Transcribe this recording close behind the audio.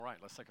right,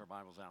 let's take our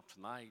Bibles out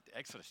tonight.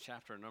 Exodus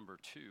chapter number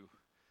 2.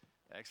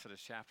 Exodus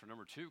chapter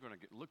number 2. We're going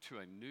to look to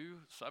a new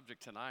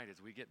subject tonight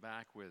as we get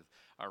back with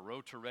our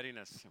road to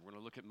readiness. And we're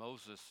going to look at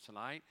Moses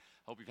tonight.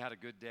 Hope you've had a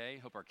good day.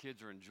 Hope our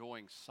kids are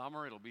enjoying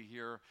summer. It'll be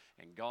here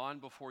and gone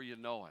before you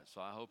know it. So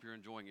I hope you're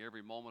enjoying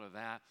every moment of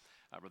that.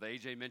 Brother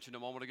AJ mentioned a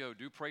moment ago,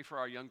 do pray for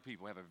our young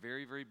people. We have a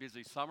very, very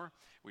busy summer.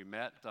 We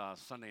met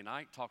Sunday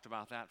night, talked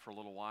about that for a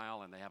little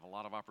while, and they have a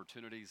lot of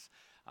opportunities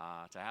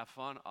to have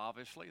fun,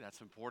 obviously.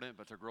 That's important,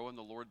 but to grow in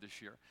the Lord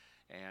this year.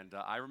 And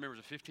I remember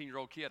as a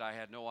 15-year-old kid, I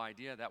had no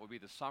idea that would be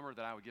the summer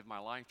that I would give my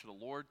life to the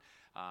Lord,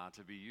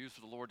 to be used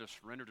for the Lord, to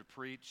surrender to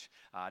preach.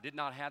 I did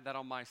not have that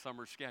on my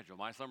summer schedule.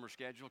 My summer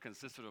schedule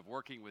consisted of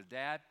working with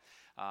Dad,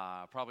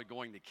 probably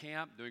going to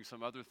camp, doing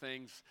some other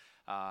things.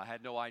 I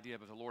had no idea,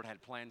 but the Lord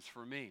had plans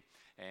for me.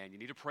 And you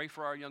need to pray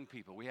for our young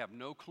people. We have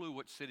no clue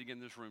what's sitting in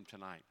this room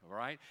tonight, all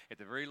right? At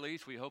the very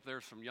least, we hope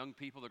there's some young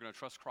people that are going to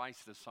trust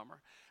Christ this summer.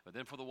 But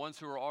then for the ones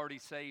who are already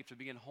saved, to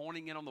begin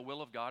honing in on the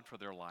will of God for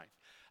their life.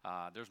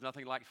 There's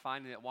nothing like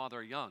finding it while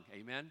they're young,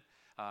 amen?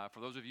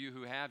 For those of you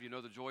who have, you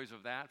know the joys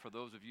of that. For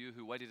those of you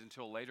who waited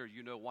until later,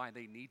 you know why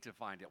they need to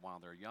find it while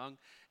they're young.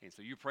 And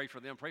so you pray for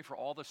them. Pray for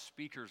all the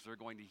speakers they're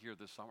going to hear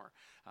this summer.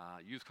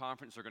 Youth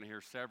conference, they're going to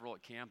hear several.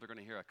 At camp, they're going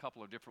to hear a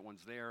couple of different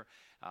ones there.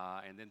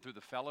 And then through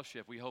the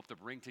fellowship, we hope to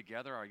bring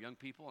together our young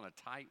people in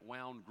a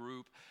tight-wound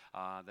group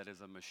that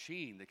is a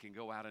machine that can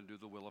go out and do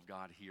the will of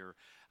God here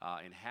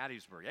in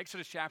Hattiesburg.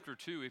 Exodus chapter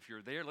 2, if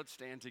you're there, let's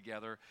stand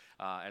together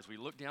as we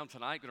look down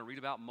tonight. Going to read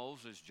about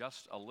Moses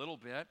just a little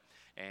bit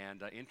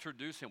and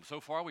introduce him. So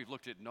far, we've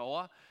looked at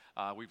Noah,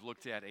 we've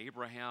looked at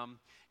Abraham,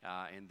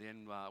 and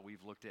then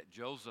we've looked at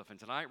Joseph. And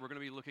tonight, we're going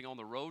to be looking on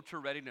the road to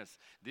readiness.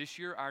 This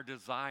year, our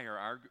desire,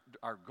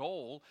 our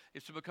goal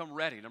is to become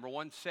ready. Number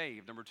one,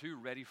 saved. Number two,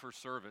 ready for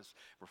service.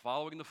 We're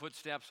following the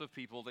footsteps of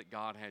people that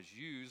God has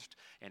used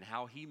and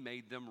how He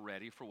made them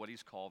ready for what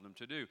He's called them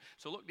to do.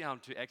 So look down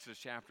to Exodus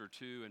chapter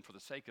 2, and for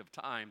the sake of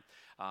time,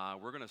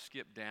 we're going to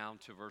skip down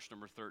to verse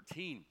number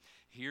 13.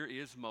 Here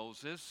is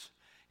Moses.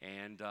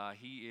 And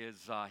he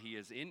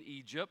is in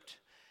Egypt,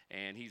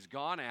 and he's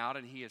gone out,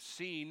 and he has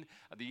seen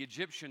the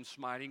Egyptian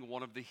smiting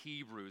one of the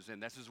Hebrews.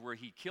 And this is where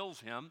he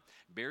kills him,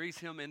 buries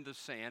him in the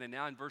sand. And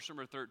now in verse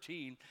number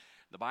 13,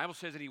 the Bible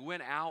says, and he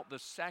went out the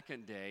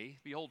second day.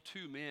 Behold,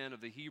 two men of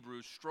the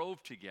Hebrews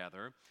strove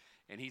together.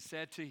 And he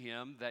said to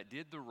him that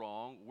did the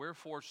wrong,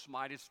 wherefore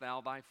smitest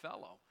thou thy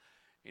fellow?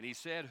 And he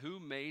said, who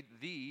made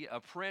thee a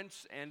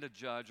prince and a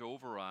judge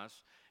over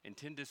us?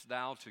 Intendest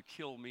thou to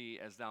kill me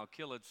as thou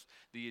killedst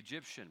the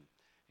Egyptian?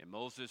 And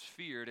Moses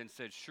feared and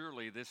said,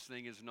 surely this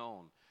thing is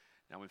known.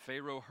 Now when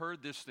Pharaoh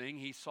heard this thing,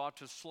 he sought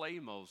to slay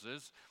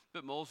Moses.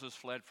 But Moses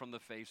fled from the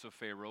face of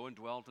Pharaoh and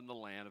dwelt in the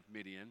land of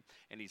Midian.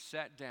 And he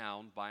sat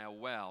down by a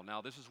well.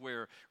 Now this is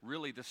where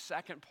really the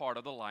second part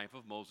of the life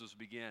of Moses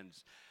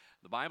begins.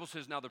 The Bible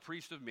says, now the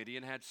priest of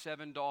Midian had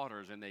 7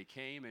 daughters, and they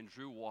came and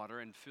drew water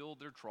and filled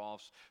their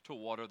troughs to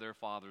water their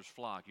father's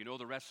flock. You know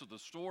the rest of the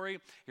story.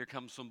 Here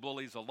comes some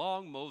bullies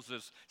along.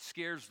 Moses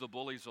scares the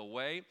bullies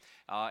away,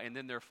 and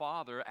then their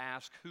father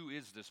asks, who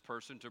is this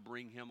person to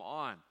bring him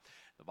on?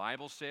 The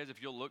Bible says, if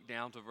you'll look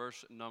down to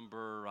verse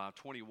number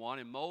 21,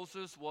 and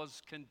Moses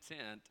was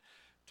content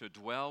to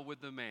dwell with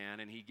the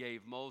man, and he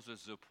gave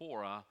Moses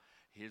Zipporah,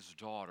 his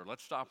daughter.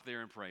 Let's stop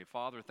there and pray.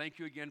 Father, thank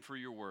you again for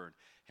your word.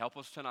 Help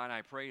us tonight,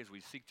 I pray, as we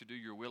seek to do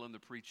your will in the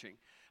preaching.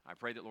 I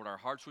pray that, Lord, our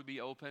hearts would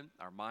be open,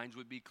 our minds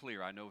would be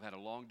clear. I know we've had a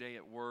long day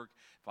at work.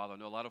 Father, I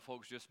know a lot of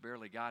folks just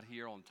barely got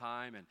here on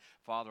time. And,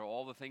 Father,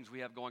 all the things we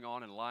have going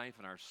on in life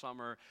and our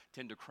summer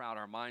tend to crowd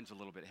our minds a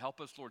little bit.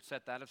 Help us, Lord,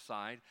 set that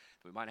aside.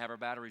 We might have our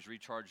batteries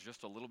recharged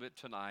just a little bit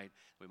tonight.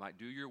 We might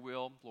do your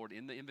will, Lord,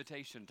 in the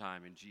invitation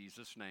time. In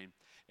Jesus' name,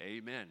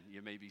 amen.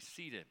 You may be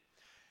seated.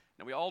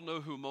 Now, we all know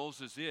who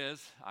Moses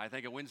is. I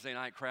think a Wednesday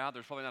night crowd,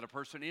 there's probably not a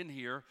person in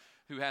here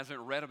who hasn't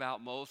read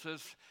about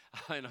Moses.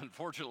 And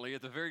unfortunately,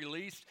 at the very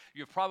least,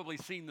 you've probably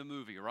seen the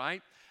movie,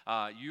 right?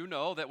 You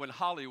know that when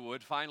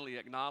Hollywood finally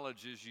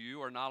acknowledges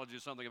you or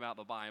acknowledges something about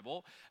the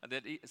Bible,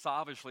 that it's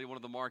obviously one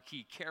of the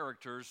marquee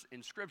characters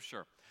in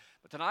Scripture.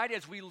 But tonight,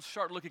 as we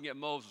start looking at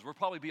Moses, we'll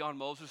probably be on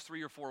Moses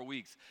 3 or 4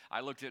 weeks.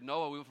 I looked at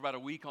Noah. We went for about a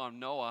week on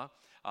Noah.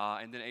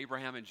 And then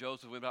Abraham and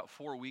Joseph, we went about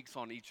 4 weeks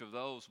on each of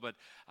those. But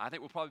I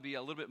think we'll probably be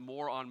a little bit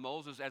more on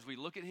Moses as we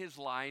look at his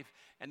life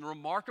and the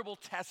remarkable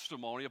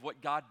testimony of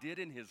what God did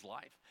in his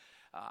life.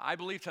 I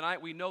believe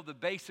tonight we know the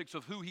basics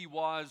of who he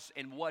was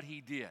and what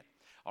he did.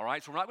 All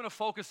right, so we're not going to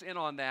focus in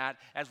on that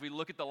as we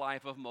look at the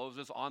life of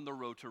Moses on the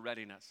road to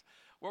readiness.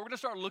 What we're going to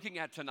start looking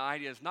at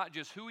tonight is not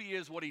just who he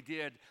is, what he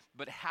did,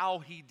 but how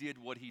he did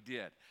what he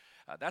did.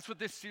 That's what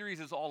this series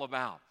is all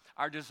about.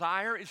 Our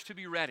desire is to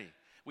be ready.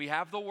 We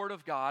have the Word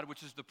of God,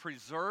 which is the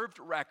preserved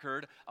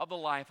record of the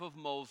life of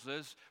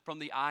Moses from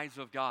the eyes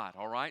of God,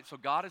 all right? So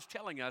God is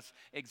telling us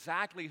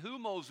exactly who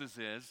Moses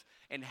is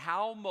and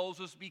how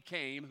Moses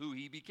became who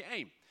he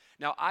became.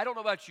 Now, I don't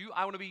know about you.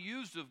 I want to be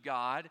used of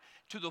God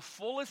to the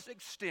fullest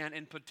extent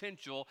and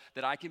potential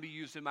that I can be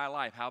used in my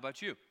life. How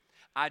about you?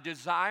 I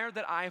desire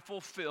that I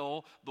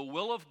fulfill the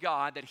will of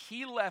God that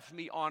he left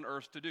me on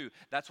earth to do.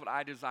 That's what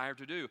I desire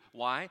to do.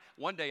 Why?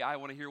 One day I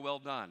want to hear, well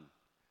done.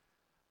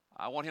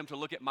 I want him to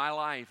look at my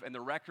life and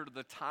the record of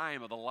the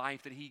time of the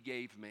life that he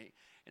gave me,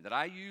 and that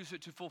I use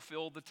it to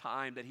fulfill the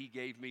time that he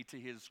gave me to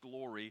his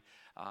glory,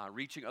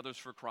 reaching others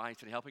for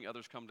Christ and helping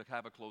others come to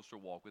have a closer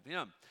walk with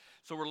him.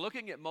 So we're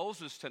looking at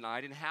Moses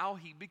tonight and how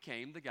he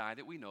became the guy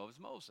that we know as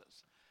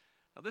Moses.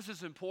 Now, this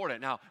is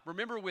important. Now,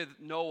 remember with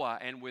Noah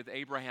and with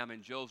Abraham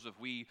and Joseph,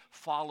 we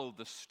followed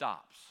the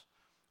stops.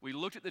 We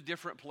looked at the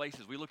different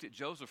places. We looked at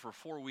Joseph for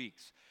 4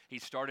 weeks. He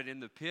started in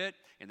the pit,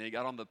 and then he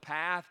got on the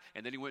path,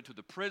 and then he went to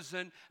the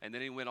prison, and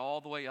then he went all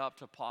the way up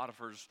to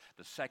Potiphar's,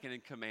 the second in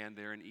command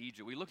there in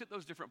Egypt. We looked at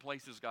those different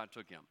places God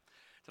took him.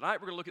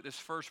 Tonight we're going to look at this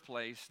first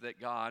place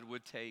that God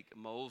would take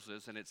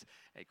Moses, and it's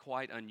a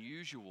quite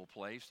unusual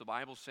place. The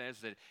Bible says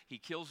that he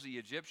kills the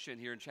Egyptian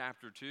here in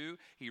chapter 2.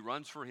 He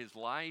runs for his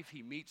life.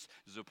 He meets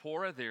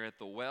Zipporah there at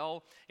the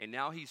well, and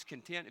now he's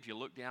content. If you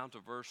look down to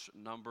verse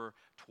number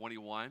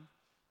 21,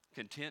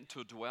 content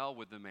to dwell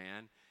with the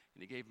man,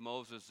 and he gave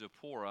Moses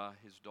Zipporah,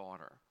 his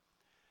daughter.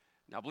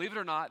 Now, believe it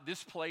or not,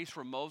 this place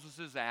where Moses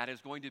is at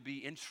is going to be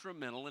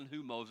instrumental in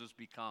who Moses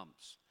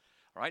becomes.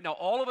 All right, now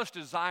all of us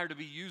desire to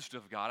be used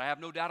of God. I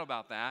have no doubt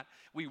about that.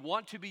 We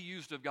want to be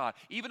used of God.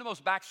 Even the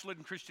most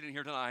backslidden Christian in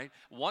here tonight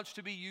wants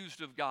to be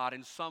used of God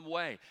in some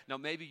way. Now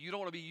maybe you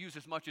don't want to be used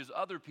as much as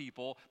other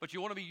people, but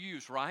you want to be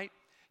used, right?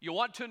 You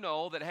want to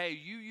know that, hey,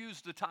 you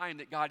used the time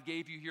that God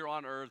gave you here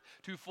on earth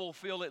to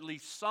fulfill at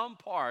least some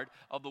part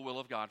of the will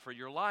of God for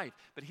your life.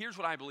 But here's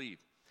what I believe.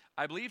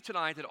 I believe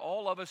tonight that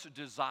all of us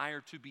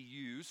desire to be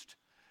used,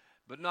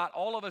 but not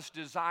all of us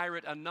desire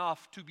it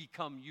enough to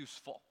become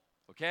useful,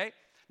 okay?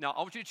 Now,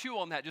 I want you to chew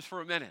on that just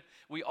for a minute.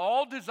 We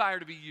all desire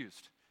to be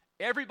used.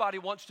 Everybody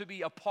wants to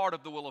be a part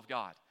of the will of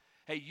God.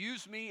 Hey,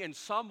 use me in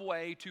some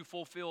way to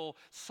fulfill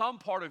some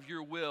part of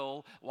your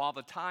will while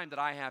the time that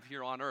I have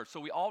here on earth. So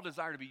we all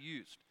desire to be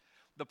used.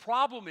 The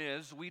problem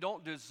is we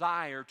don't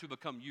desire to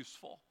become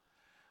useful.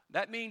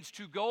 That means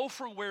to go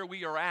from where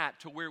we are at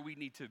to where we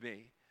need to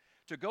be.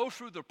 To go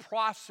through the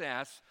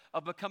process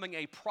of becoming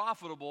a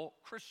profitable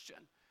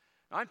Christian.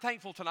 Now, I'm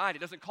thankful tonight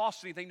it doesn't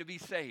cost anything to be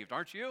saved,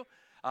 aren't you?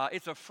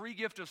 It's a free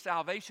gift of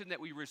salvation that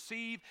we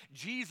receive.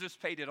 Jesus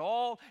paid it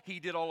all.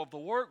 He did all of the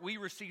work. We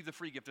receive the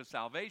free gift of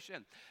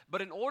salvation.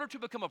 But in order to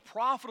become a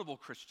profitable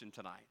Christian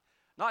tonight,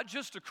 not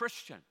just a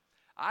Christian,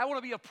 I want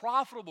to be a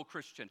profitable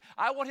Christian.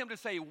 I want him to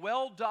say,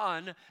 well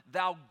done,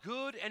 thou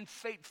good and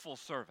faithful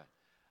servant.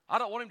 I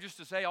don't want him just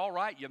to say, all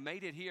right, you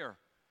made it here.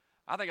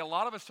 I think a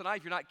lot of us tonight,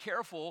 if you're not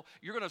careful,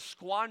 you're going to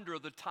squander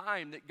the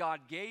time that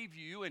God gave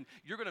you, and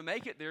you're going to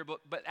make it there,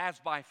 but as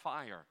by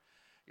fire.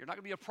 You're not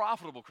going to be a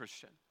profitable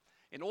Christian.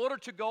 In order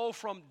to go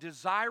from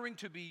desiring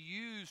to be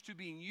used to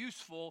being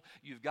useful,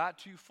 you've got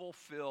to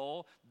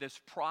fulfill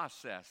this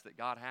process that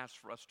God has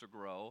for us to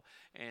grow.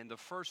 And the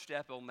first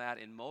step on that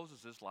in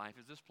Moses' life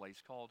is this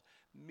place called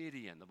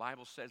Midian. The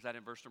Bible says that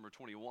in verse number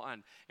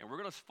 21. And we're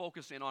going to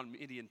focus in on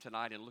Midian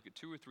tonight and look at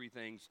 2 or 3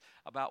 things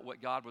about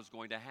what God was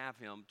going to have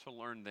him to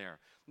learn there.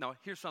 Now,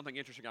 here's something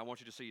interesting I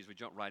want you to see as we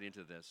jump right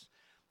into this.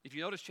 If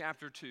you notice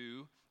chapter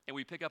 2, and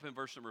we pick up in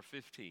verse number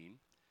 15,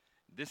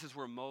 this is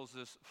where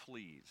Moses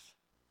flees.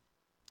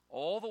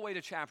 All the way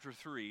to chapter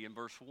 3 in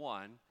verse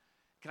 1,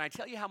 can I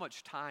tell you how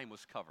much time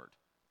was covered?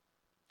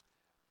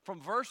 From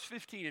verse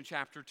 15 in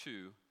chapter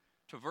 2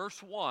 to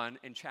verse 1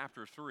 in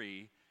chapter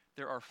 3,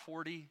 there are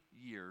 40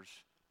 years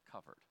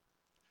covered.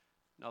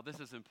 Now, this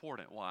is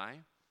important. Why?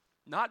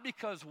 Not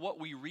because what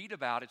we read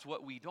about, it's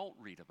what we don't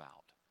read about.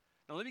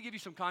 Now, let me give you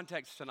some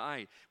context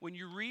tonight. When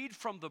you read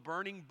from the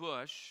burning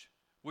bush,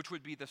 which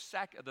would be the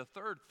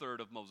third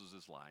third of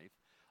Moses' life,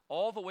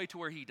 all the way to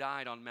where he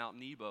died on Mount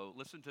Nebo,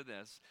 listen to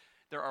this.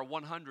 There are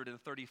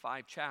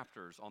 135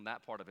 chapters on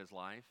that part of his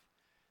life.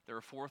 There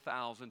are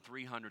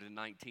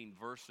 4,319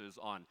 verses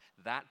on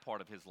that part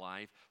of his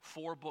life.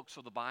 4 books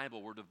of the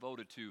Bible were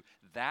devoted to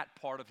that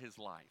part of his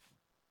life.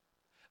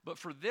 But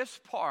for this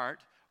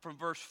part, from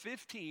verse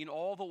 15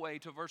 all the way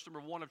to verse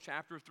number 1 of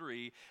chapter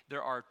 3,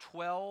 there are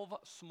 12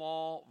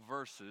 small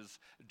verses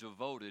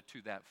devoted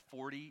to that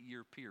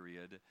 40-year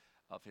period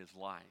of his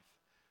life.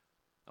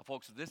 Now,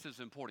 folks, this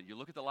is important. You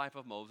look at the life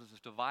of Moses, it's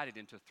divided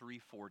into 3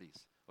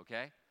 40s,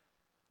 okay?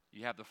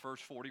 You have the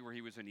first 40 where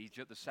he was in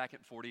Egypt, the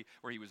second 40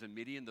 where he was in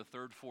Midian, the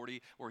third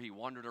 40 where he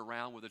wandered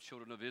around with the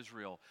children of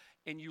Israel.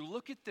 And you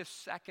look at this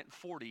second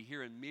 40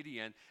 here in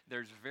Midian,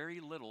 there's very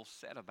little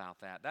said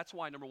about that. That's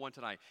why, number 1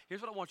 tonight,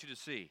 here's what I want you to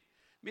see.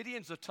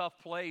 Midian's a tough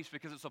place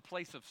because it's a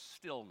place of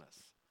stillness.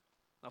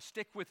 Now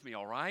stick with me,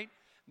 all right?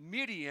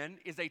 Midian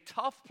is a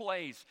tough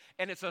place,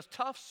 and it's a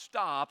tough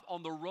stop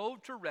on the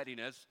road to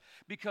readiness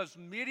because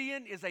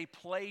Midian is a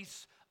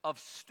place of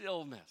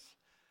stillness.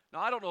 Now,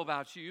 I don't know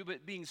about you,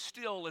 but being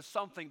still is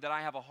something that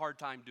I have a hard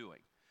time doing.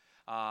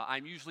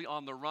 I'm usually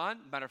on the run.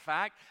 Matter of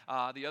fact,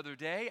 the other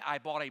day, I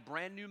bought a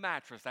brand new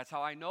mattress. That's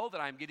how I know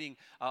that I'm getting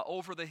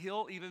over the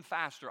hill even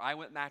faster. I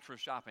went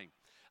mattress shopping.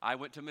 I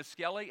went to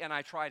Miskelly and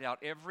I tried out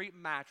every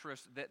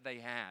mattress that they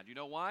had. You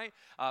know why?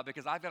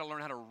 Because I've got to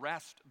learn how to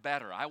rest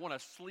better. I want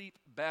to sleep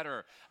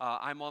better.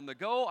 I'm on the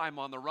go, I'm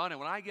on the run, and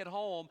when I get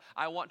home,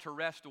 I want to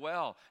rest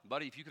well.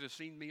 Buddy, if you could have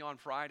seen me on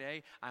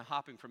Friday, I'm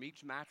hopping from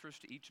each mattress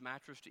to each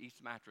mattress to each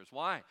mattress.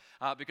 Why?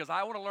 Because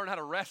I want to learn how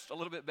to rest a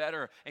little bit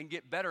better and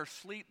get better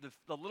sleep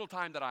the little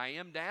time that I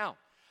am down.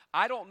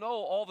 I don't know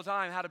all the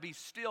time how to be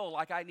still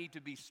like I need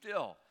to be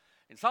still.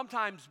 And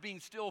sometimes being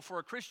still for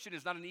a Christian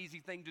is not an easy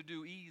thing to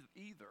do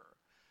either.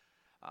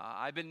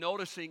 I've been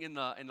noticing in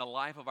the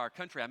life of our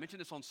country, I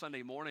mentioned this on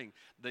Sunday morning,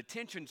 the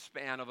attention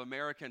span of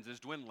Americans is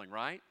dwindling,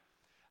 right?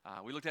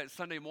 We looked at it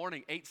Sunday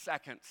morning, 8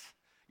 seconds.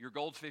 Your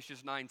goldfish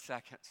is 9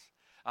 seconds.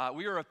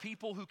 We are a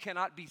people who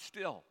cannot be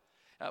still.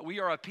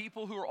 We are a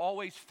people who are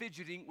always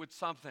fidgeting with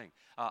something.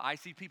 I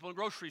see people in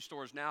grocery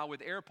stores now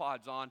with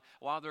AirPods on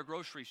while they're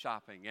grocery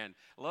shopping. And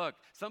look,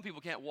 some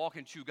people can't walk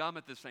and chew gum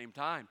at the same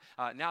time.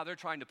 Now they're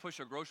trying to push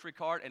a grocery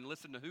cart and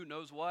listen to who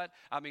knows what.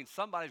 I mean,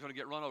 somebody's going to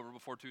get run over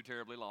before too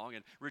terribly long.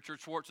 And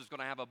Richard Schwartz is going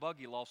to have a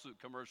buggy lawsuit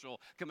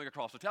commercial coming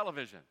across the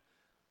television.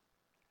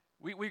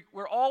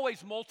 We're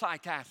always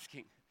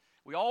multitasking.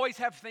 We always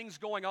have things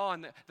going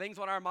on, things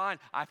on our mind.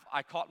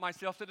 I caught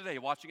myself today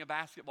watching a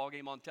basketball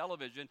game on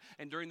television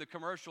and during the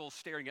commercials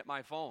staring at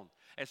my phone.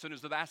 As soon as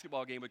the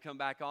basketball game would come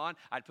back on,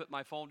 I'd put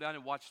my phone down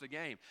and watch the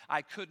game.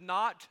 I could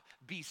not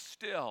be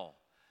still.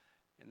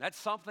 And that's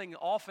something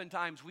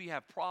oftentimes we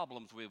have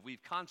problems with.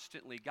 We've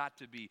constantly got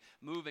to be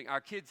moving.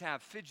 Our kids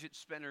have fidget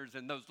spinners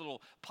and those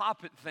little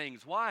pop-it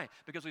things. Why?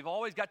 Because we've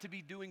always got to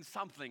be doing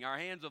something. Our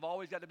hands have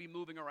always got to be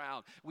moving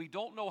around. We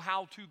don't know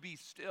how to be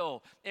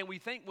still. And we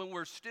think when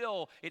we're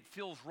still, it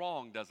feels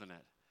wrong, doesn't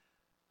it?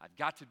 I've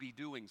got to be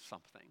doing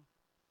something.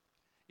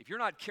 If you're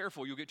not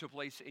careful, you'll get to a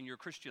place in your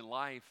Christian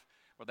life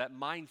where that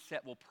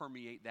mindset will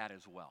permeate that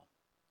as well.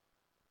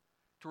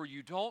 To where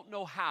you don't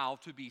know how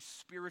to be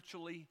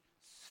spiritually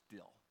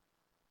still.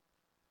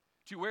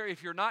 To where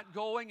if you're not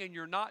going and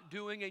you're not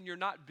doing and you're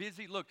not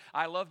busy, look,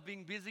 I love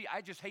being busy.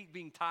 I just hate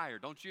being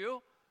tired, don't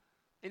you?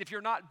 And if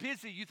you're not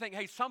busy, you think,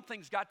 hey,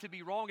 something's got to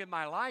be wrong in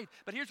my life.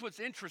 But here's what's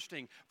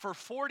interesting. For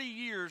 40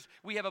 years,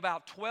 we have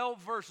about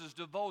 12 verses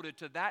devoted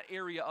to that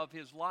area of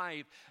his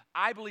life.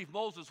 I believe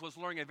Moses was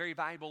learning a very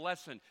valuable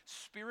lesson,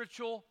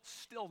 spiritual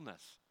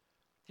stillness.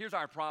 Here's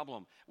our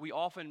problem. We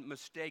often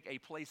mistake a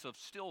place of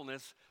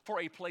stillness for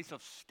a place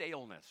of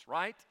staleness,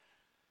 right?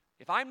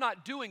 If I'm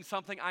not doing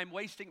something, I'm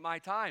wasting my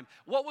time.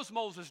 What was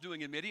Moses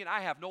doing in Midian?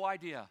 I have no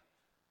idea.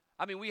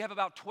 I mean, we have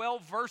about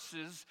 12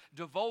 verses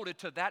devoted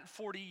to that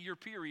 40-year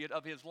period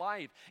of his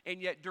life.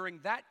 And yet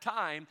during that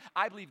time,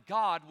 I believe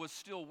God was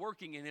still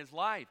working in his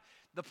life.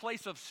 The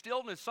place of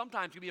stillness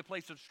sometimes can be a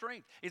place of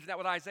strength. Isn't that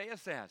what Isaiah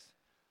says?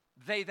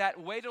 They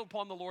that wait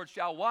upon the Lord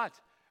shall what?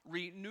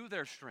 Renew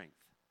their strength.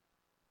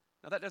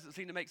 Now that doesn't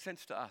seem to make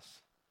sense to us.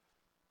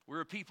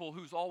 We're a people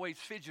who's always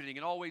fidgeting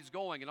and always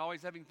going and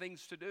always having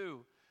things to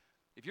do.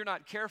 If you're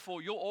not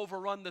careful, you'll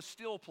overrun the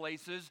still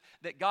places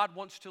that God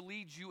wants to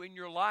lead you in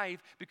your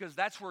life because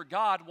that's where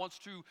God wants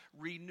to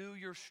renew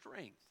your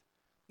strength.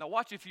 Now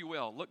watch if you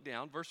will. Look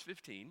down, verse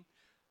 15.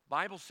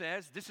 Bible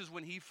says this is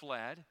when he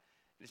fled.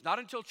 It's not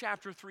until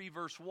chapter 3,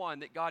 verse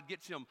 1 that God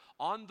gets him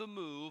on the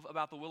move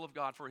about the will of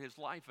God for his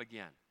life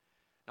again.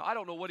 Now I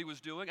don't know what he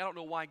was doing. I don't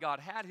know why God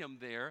had him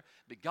there,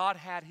 but God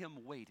had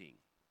him waiting.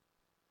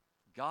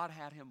 God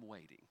had him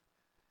waiting.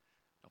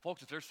 Now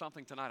folks, if there's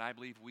something tonight I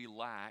believe we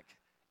lack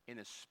in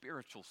a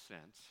spiritual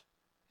sense,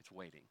 it's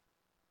waiting.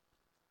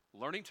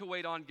 Learning to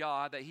wait on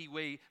God that he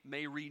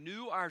may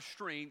renew our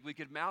strength. We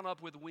could mount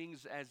up with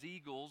wings as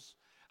eagles.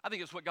 I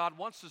think it's what God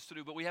wants us to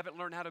do, but we haven't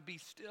learned how to be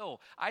still.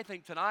 I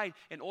think tonight,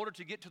 in order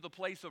to get to the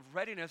place of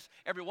readiness,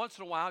 every once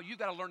in a while, you've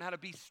got to learn how to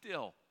be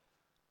still.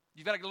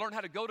 You've got to learn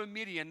how to go to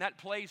Midian, that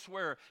place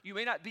where you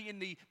may not be in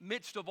the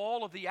midst of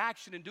all of the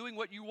action and doing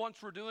what you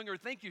once were doing or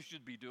think you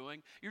should be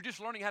doing. You're just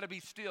learning how to be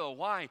still.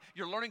 Why?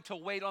 You're learning to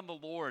wait on the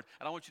Lord.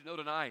 And I want you to know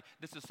tonight,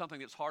 this is something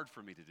that's hard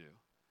for me to do.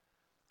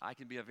 I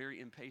can be a very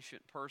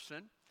impatient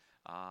person.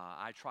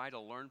 I try to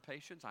learn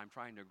patience. I'm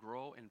trying to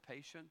grow in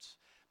patience.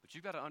 But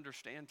you've got to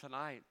understand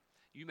tonight,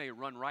 you may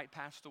run right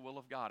past the will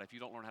of God if you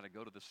don't learn how to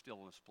go to the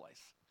stillness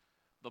place.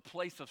 The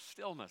place of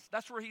stillness.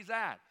 That's where he's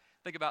at.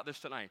 Think about this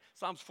tonight.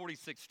 Psalms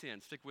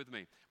 46:10. Stick with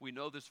me. We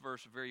know this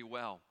verse very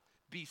well.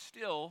 Be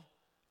still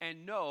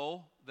and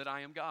know that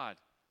I am God.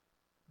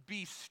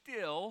 Be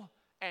still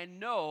and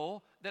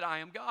know that I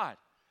am God.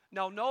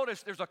 Now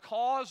notice there's a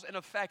cause and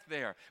effect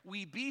there.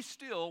 We be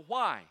still.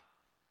 Why?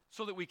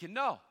 So that we can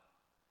know.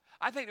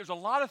 I think there's a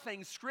lot of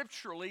things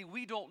scripturally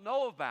we don't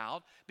know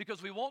about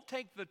because we won't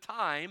take the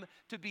time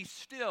to be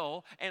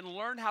still and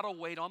learn how to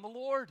wait on the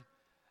Lord.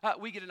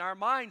 We get in our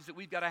minds that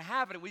we've got to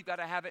have it, and we've got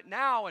to have it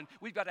now, and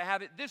we've got to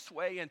have it this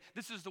way, and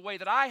this is the way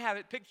that I have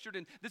it pictured,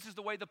 and this is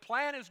the way the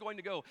plan is going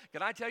to go.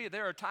 Can I tell you,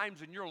 there are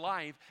times in your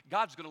life,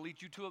 God's going to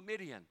lead you to a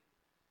Midian.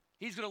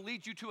 He's going to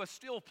lead you to a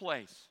still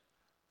place.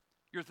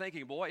 You're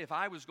thinking, boy, if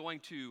I was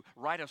going to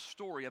write a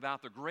story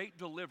about the great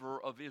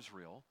deliverer of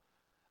Israel,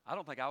 I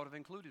don't think I would have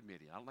included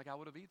Midian. I don't think I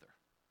would have either.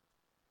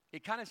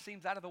 It kind of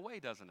seems out of the way,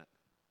 doesn't it?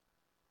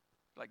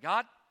 Like,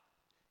 God,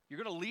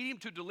 you're going to lead him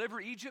to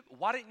deliver Egypt?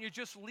 Why didn't you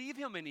just leave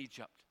him in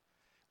Egypt?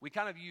 We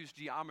kind of use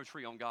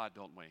geometry on God,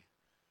 don't we?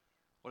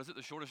 What is it?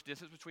 The shortest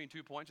distance between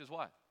 2 points is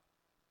what?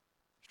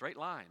 Straight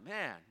line.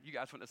 Man, you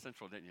guys went to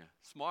Central, didn't you?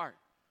 Smart.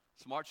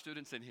 Smart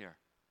students in here.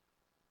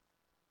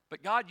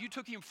 But God, you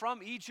took him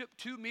from Egypt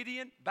to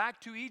Midian, back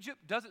to Egypt.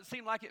 Doesn't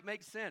seem like it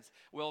makes sense.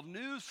 Well,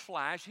 news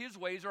flash, his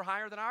ways are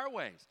higher than our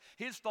ways.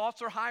 His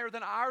thoughts are higher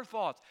than our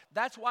thoughts.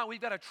 That's why we've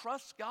got to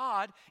trust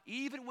God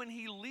even when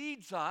he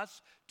leads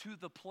us to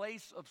the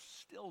place of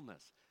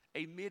stillness,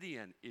 a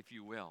Midian, if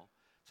you will.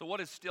 So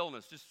what is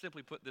stillness? Just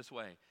simply put this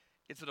way.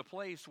 It's at a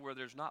place where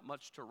there's not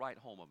much to write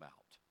home about.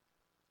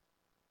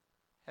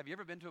 Have you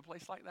ever been to a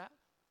place like that?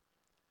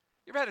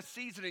 You ever had a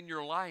season in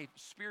your life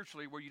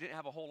spiritually where you didn't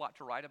have a whole lot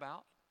to write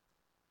about?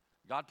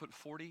 God put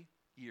 40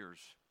 years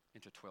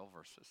into 12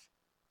 verses.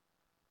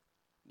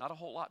 Not a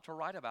whole lot to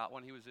write about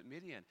when he was at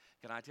Midian.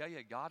 Can I tell you,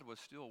 God was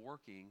still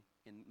working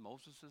in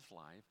Moses'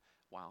 life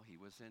while he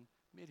was in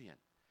Midian.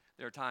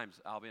 There are times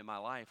I'll be in my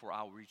life where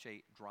I'll reach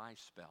a dry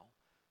spell.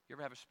 You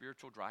ever have a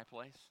spiritual dry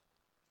place?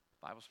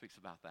 The Bible speaks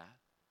about that.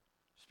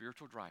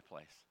 Spiritual dry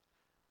place.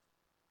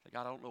 Say,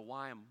 God, I don't know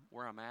why I'm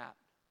where I'm at.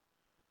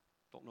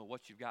 Don't know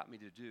what you've got me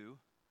to do.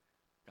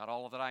 God,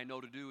 all that I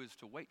know to do is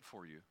to wait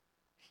for you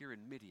here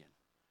in Midian.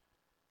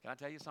 Can I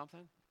tell you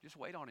something? Just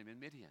wait on him in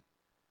Midian.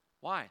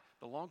 Why?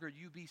 The longer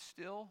you be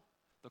still,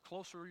 the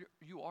closer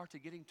you are to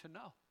getting to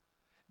know.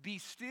 Be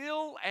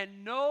still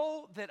and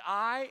know that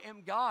I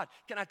am God.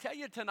 Can I tell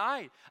you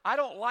tonight, I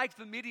don't like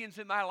the Midians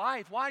in my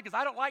life. Why? Because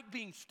I don't like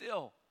being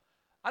still.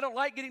 I don't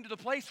like getting to the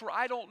place where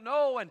I don't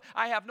know and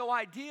I have no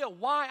idea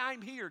why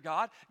I'm here,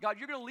 God. God,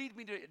 you're going to lead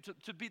me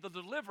to be the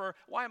deliverer.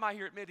 Why am I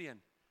here at Midian?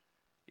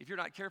 If you're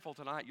not careful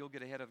tonight, you'll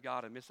get ahead of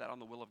God and miss out on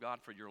the will of God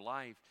for your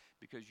life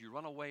because you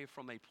run away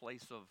from a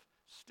place of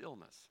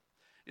stillness.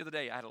 The other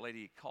day, I had a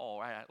lady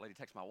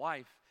text my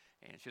wife,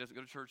 and she doesn't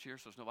go to church here,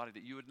 so it's nobody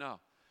that you would know.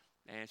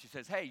 And she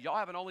says, hey, y'all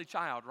have an only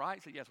child, right? I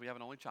said, yes, we have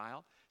an only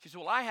child. She said,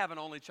 well, I have an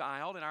only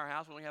child in our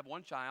house. We only have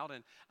one child,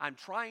 and I'm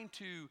trying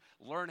to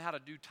learn how to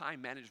do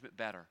time management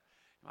better.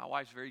 My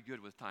wife's very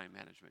good with time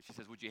management. She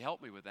says, would you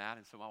help me with that?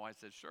 And so my wife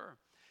says, sure.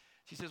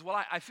 She says,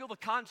 well, I feel the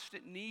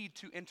constant need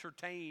to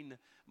entertain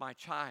my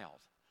child.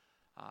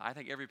 I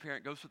think every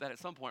parent goes through that at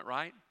some point,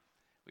 right?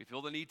 We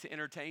feel the need to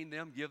entertain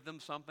them, give them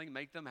something,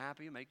 make them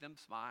happy, make them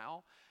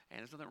smile,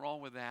 and there's nothing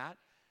wrong with that.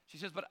 She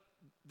says, but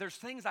there's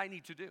things I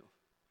need to do.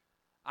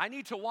 I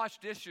need to wash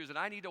dishes, and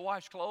I need to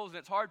wash clothes, and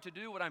it's hard to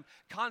do when I'm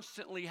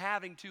constantly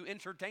having to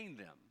entertain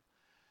them.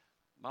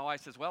 My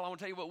wife says, well, I want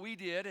to tell you what we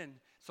did, and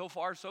so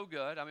far, so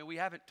good. I mean, we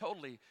haven't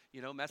totally,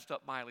 messed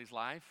up Miley's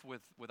life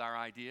with our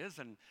ideas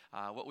and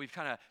what we've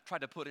kind of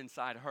tried to put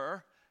inside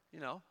her.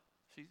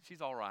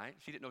 She's all right.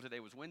 She didn't know today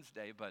was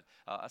Wednesday, but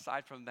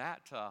aside from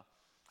that,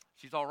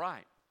 she's all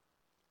right.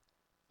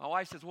 My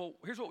wife says, well,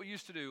 here's what we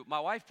used to do.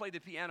 My wife played the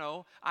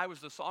piano. I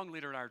was the song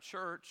leader in our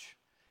church.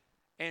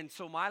 And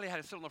so Miley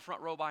had to sit on the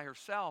front row by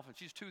herself, and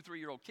she's a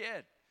 2-3-year-old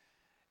kid.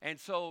 And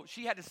so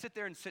she had to sit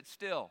there and sit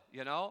still,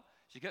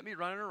 She couldn't be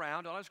running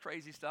around, all this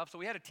crazy stuff. So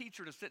we had to teach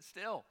her to sit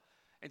still.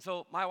 And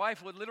so my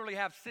wife would literally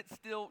have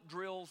sit-still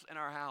drills in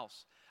our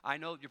house. I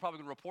know you're probably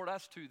going to report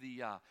us to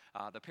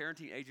the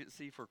parenting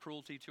agency for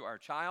cruelty to our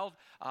child,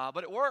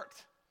 but it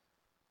worked.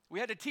 We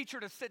had to teach her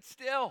to sit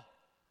still.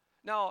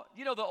 Now,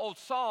 the old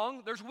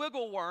song, there's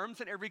wiggle worms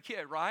in every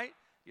kid, right?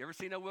 You ever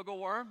seen a wiggle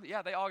worm?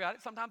 Yeah, they all got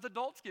it. Sometimes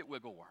adults get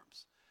wiggle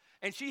worms.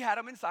 And she had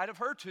them inside of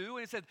her too.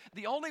 And it said,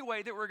 the only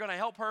way that we're going to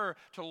help her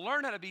to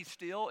learn how to be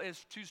still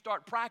is to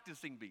start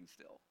practicing being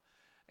still.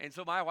 And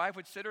so my wife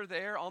would sit her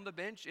there on the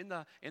bench in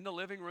the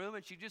living room,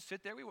 and she'd just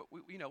sit there.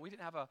 We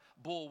didn't have a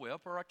bullwhip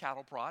or a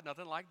cattle prod,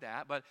 nothing like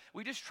that. But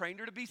we just trained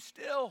her to be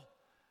still.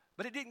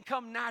 But it didn't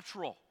come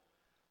natural.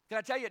 Can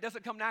I tell you, it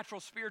doesn't come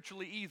natural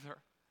spiritually either.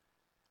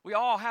 We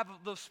all have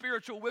the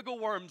spiritual wiggle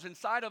worms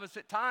inside of us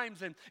at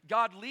times, and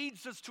God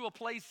leads us to a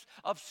place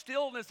of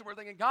stillness, and we're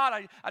thinking,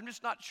 God, I'm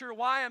just not sure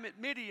why I'm at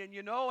Midian,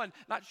 and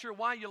not sure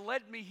why you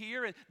led me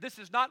here, and this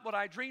is not what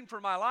I dreamed for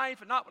my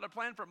life and not what I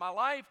planned for my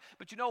life,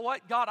 but you know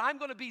what? God, I'm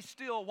going to be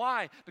still.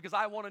 Why? Because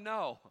I want to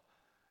know.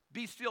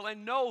 Be still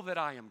and know that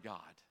I am God.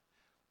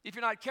 If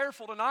you're not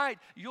careful tonight,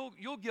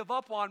 you'll give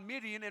up on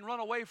Midian and run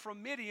away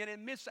from Midian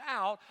and miss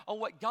out on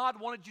what God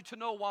wanted you to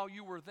know while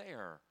you were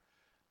there.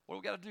 What do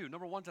we got to do?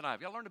 Number one tonight,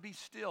 we've got to learn to be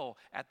still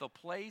at the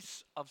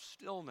place of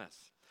stillness.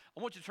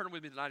 I want you to turn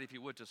with me tonight, if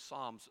you would, to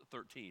Psalms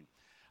 13.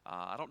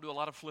 I don't do a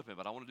lot of flipping,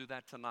 but I want to do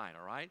that tonight,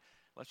 all right?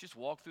 Let's just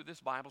walk through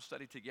this Bible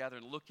study together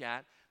and look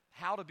at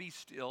how to be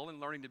still and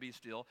learning to be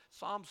still.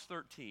 Psalms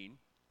 13,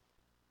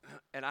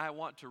 and I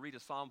want to read a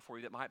psalm for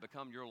you that might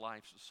become your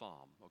life's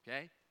psalm,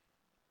 okay?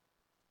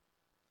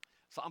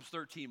 Psalms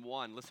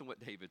 13:1, listen what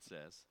David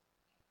says.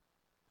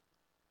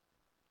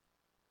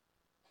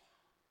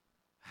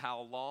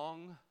 How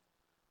long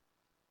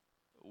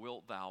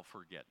wilt thou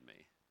forget me?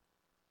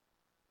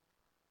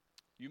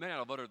 You may not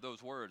have uttered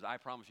those words. I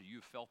promise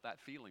you've felt that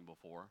feeling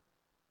before.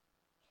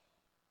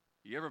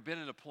 You ever been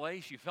in a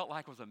place you felt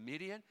like it was a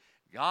Midian?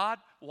 God,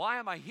 why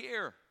am I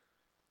here?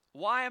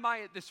 Why am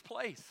I at this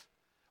place?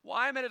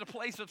 Why I'm at a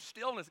place of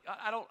stillness.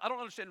 I don't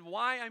understand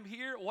why I'm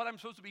here, what I'm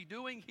supposed to be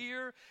doing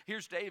here.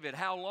 Here's David.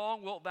 How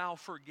long wilt thou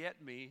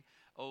forget me,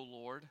 O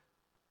Lord?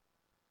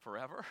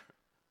 Forever?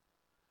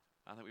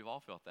 I think we've all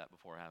felt that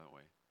before, haven't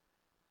we?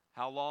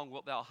 How long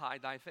wilt thou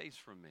hide thy face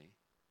from me?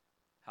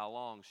 How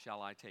long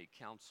shall I take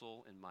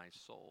counsel in my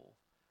soul,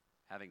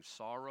 having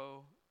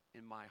sorrow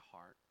in my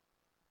heart?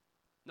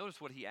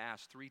 Notice what he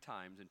asked 3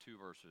 times in 2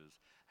 verses.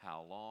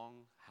 How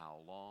long,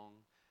 how long,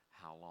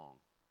 how long?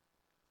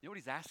 You know what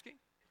he's asking?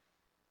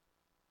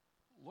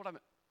 Lord,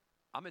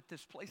 I'm at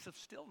this place of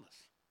stillness.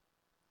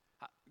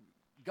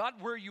 God,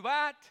 where are you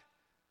at?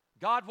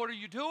 God, what are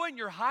you doing?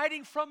 You're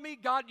hiding from me.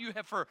 God, you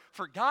have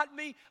forgotten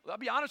me. I'll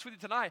be honest with you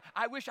tonight.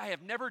 I wish I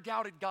have never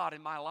doubted God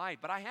in my life,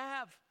 but I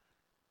have.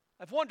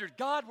 I've wondered,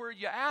 God, where are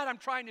you at? I'm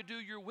trying to do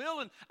your will,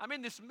 and I'm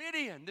in this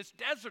Midian, this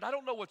desert. I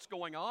don't know what's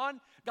going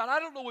on. God, I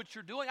don't know what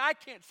you're doing. I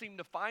can't seem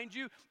to find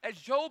you. As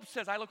Job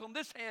says, I look on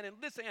this hand and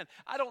this hand.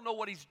 I don't know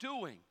what he's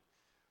doing.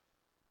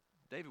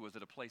 David was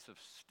at a place of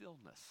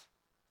stillness.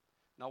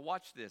 Now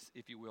watch this,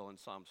 if you will, in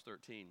Psalms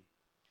 13.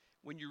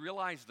 When you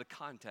realize the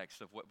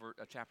context of what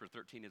chapter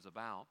 13 is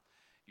about,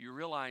 you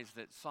realize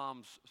that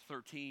Psalms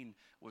 13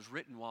 was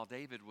written while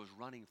David was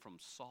running from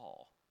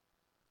Saul.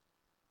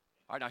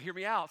 All right, now hear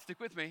me out. Stick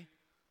with me.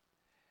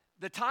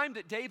 The time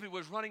that David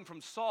was running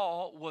from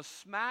Saul was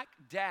smack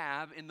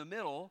dab in the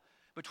middle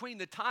between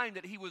the time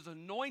that he was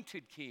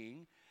anointed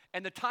king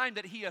and the time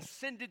that he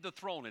ascended the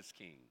throne as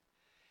king.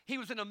 He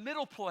was in a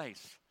middle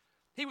place.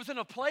 He was in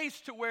a place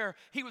to where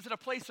he was in a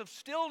place of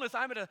stillness.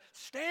 I'm at a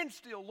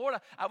standstill. Lord,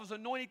 I was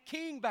anointed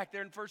king back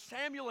there in 1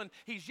 Samuel, and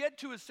he's yet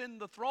to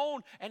ascend the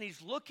throne, and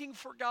he's looking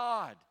for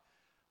God.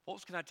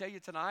 Folks, can I tell you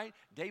tonight,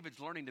 David's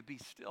learning to be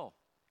still.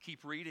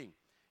 Keep reading.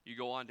 You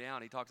go on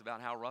down, he talks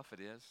about how rough it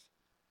is.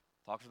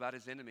 Talks about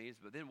his enemies,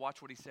 but then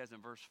watch what he says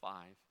in verse 5.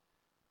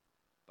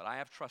 But I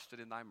have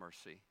trusted in thy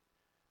mercy.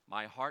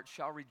 My heart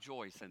shall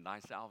rejoice in thy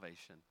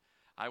salvation.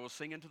 I will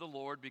sing unto the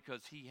Lord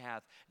because he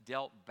hath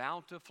dealt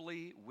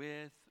bountifully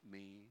with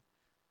me.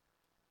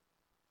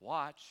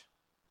 Watch.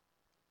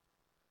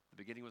 The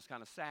beginning was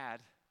kind of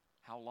sad.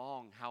 How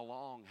long, how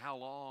long, how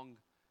long?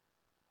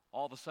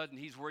 All of a sudden,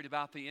 he's worried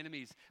about the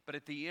enemies. But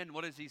at the end,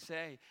 what does he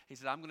say? He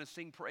said, I'm going to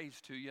sing praise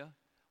to you.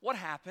 What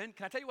happened?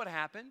 Can I tell you what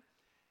happened?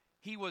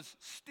 He was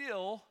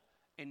still,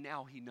 and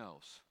now he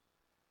knows.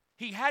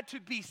 He had to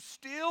be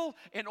still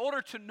in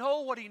order to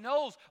know what he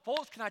knows.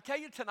 Folks, can I tell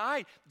you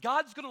tonight,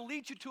 God's going to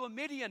lead you to a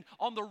Midian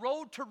on the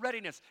road to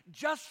readiness,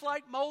 just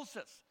like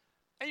Moses.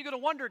 And you're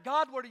going to wonder,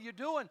 God, what are you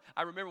doing?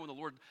 I remember when the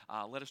Lord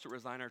led us to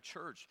resign our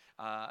church.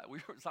 We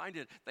resigned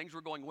it. Things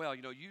were going well.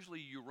 You know, usually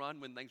you run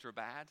when things are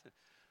bad.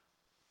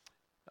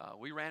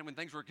 We ran when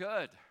things were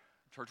good.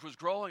 Church was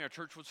growing. Our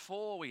church was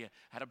full. We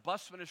had a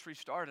bus ministry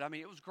started. I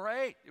mean, it was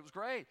great. It was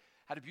great.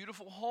 Had a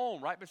beautiful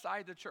home right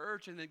beside the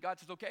church. And then God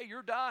says, okay,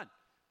 you're done.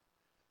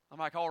 I'm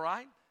like, all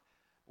right,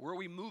 where are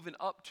we moving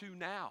up to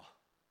now?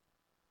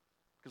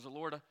 Because the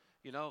Lord,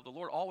 the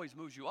Lord always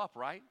moves you up,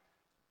 right?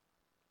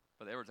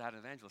 But there was an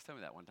evangelist tell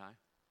me that one time.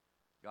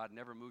 God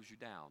never moves you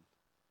down.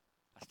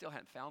 I still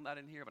hadn't found that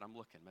in here, but I'm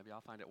looking. Maybe I'll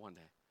find it one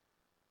day.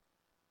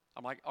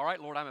 I'm like, all right,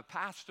 Lord, I'm a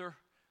pastor.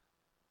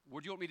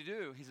 What do you want me to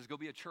do? He says, go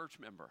be a church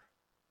member.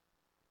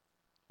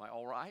 I'm like,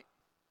 all right,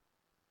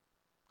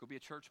 go be a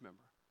church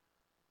member.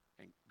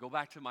 And go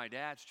back to my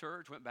dad's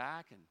church, went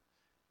back and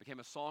became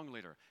a song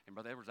leader. And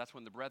Brother Edwards, that's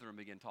when the brethren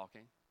began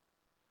talking.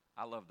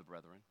 I love the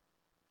brethren.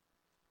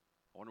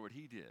 I wonder what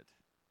he did.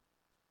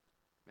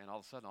 Man, all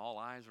of a sudden, all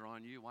eyes are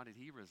on you. Why did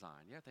he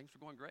resign? Yeah, things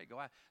were going great. Go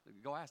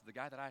ask. The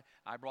guy that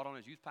I brought on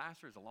as youth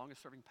pastor is the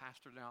longest serving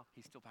pastor now.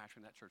 He's still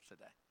pastoring that church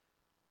today.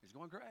 He's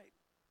going great.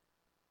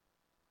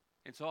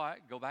 And so I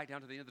go back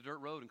down to the end of the dirt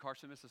road in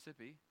Carson,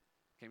 Mississippi.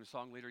 Became a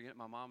song leader again at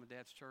my mom and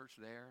dad's church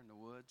there in the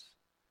woods.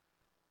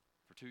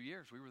 For 2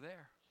 years, we were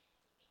there.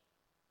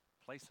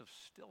 Place of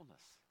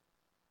stillness.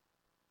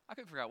 I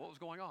couldn't figure out what was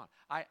going on.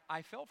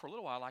 I felt for a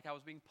little while like I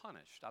was being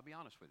punished. I'll be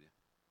honest with you.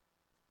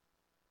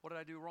 What did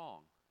I do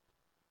wrong?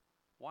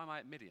 Why am I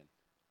at Midian?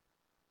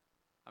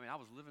 I mean, I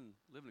was living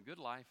a good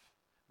life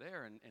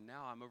there, and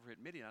now I'm over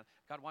at Midian.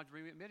 God wanted to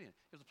bring me at Midian.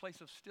 It was a place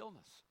of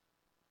stillness,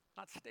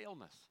 not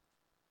staleness.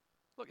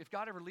 Look, if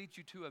God ever leads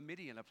you to a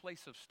Midian, a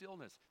place of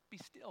stillness, be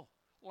still.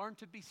 Learn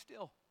to be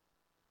still.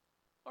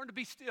 Learn to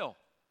be still.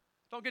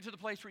 Don't get to the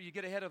place where you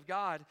get ahead of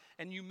God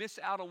and you miss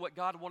out on what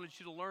God wanted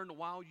you to learn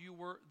while you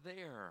were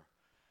there.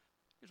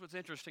 Here's what's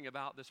interesting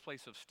about this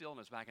place of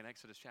stillness back in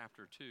Exodus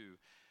chapter 2.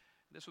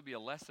 This would be a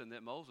lesson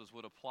that Moses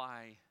would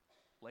apply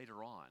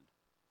later on.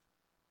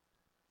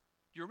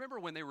 Do you remember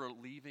when they were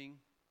leaving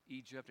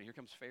Egypt, and here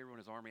comes Pharaoh and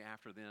his army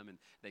after them, and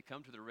they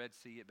come to the Red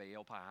Sea at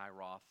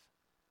Baal-pi-hahiroth.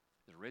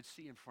 There's a Red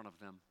Sea in front of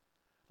them,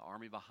 the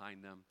army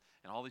behind them,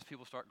 and all these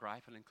people start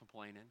griping and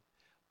complaining.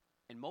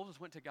 And Moses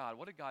went to God.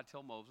 What did God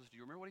tell Moses? Do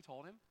you remember what he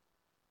told him?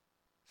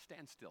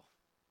 Stand still.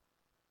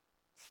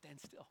 Stand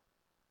still.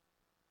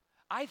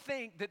 I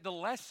think that the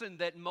lesson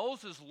that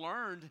Moses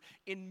learned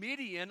in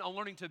Midian on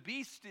learning to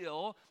be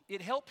still,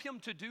 it helped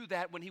him to do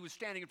that when he was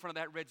standing in front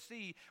of that Red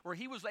Sea, where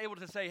he was able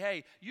to say,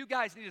 hey, you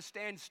guys need to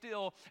stand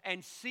still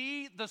and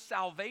see the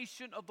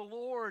salvation of the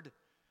Lord.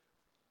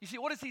 You see,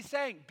 what is he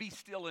saying? Be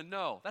still and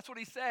know. That's what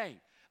he's saying.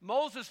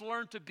 Moses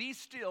learned to be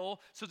still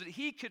so that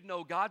he could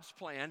know God's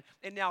plan,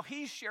 and now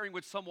he's sharing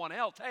with someone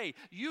else, hey,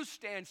 you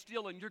stand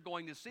still and you're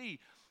going to see.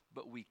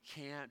 But we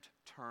can't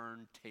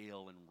turn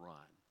tail and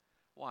run.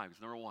 Why?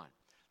 Because number one,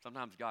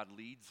 sometimes God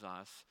leads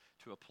us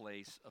to a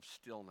place of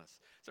stillness.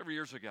 Several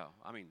years ago,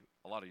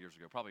 a lot of years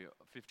ago, probably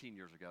 15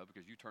 years ago,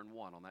 because you turned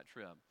one on that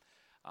trip.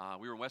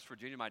 We were in West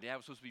Virginia. My dad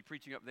was supposed to be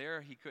preaching up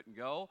there. He couldn't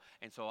go,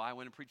 and so I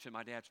went and preached in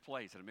my dad's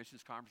place at a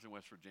missions conference in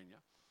West Virginia.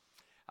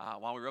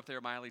 While we were up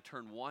there, Miley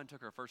turned one,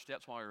 took her first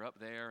steps while we were up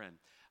there, and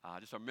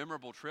just a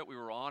memorable trip we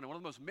were on. And one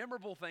of the most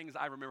memorable things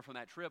I remember from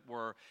that trip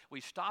were we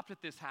stopped at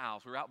this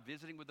house. We were out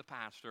visiting with the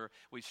pastor.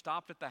 We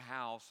stopped at the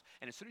house,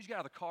 and as soon as you got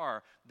out of the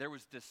car, there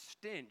was this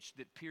stench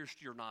that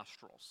pierced your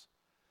nostrils.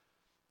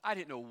 I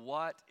didn't know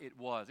what it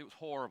was. It was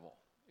horrible.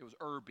 It was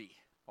herby,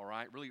 all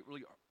right, really,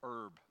 really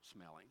herb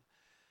smelling.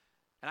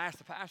 And I asked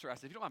the pastor, I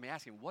said, if you don't mind me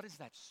asking, what is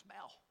that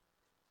smell?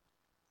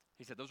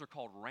 He said, those are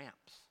called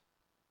ramps.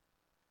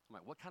 I'm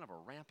like, what kind of a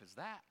ramp is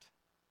that?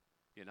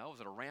 You know, is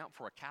it a ramp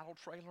for a cattle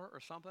trailer or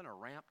something? A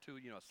ramp to,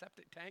 a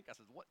septic tank? I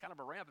said, what kind of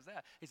a ramp is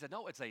that? He said,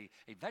 no, it's a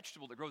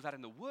vegetable that grows out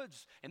in the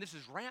woods, and this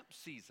is ramp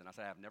season. I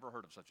said, I've never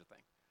heard of such a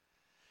thing.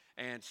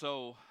 And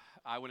so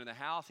I went in the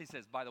house. He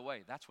says, by the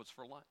way, that's what's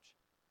for lunch.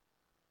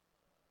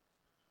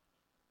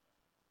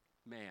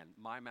 Man,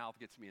 my mouth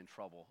gets me in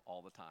trouble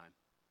all the time.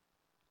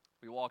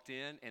 We walked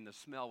in, and the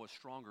smell was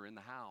stronger in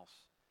the house.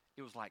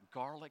 It was like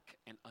garlic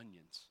and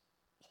onions.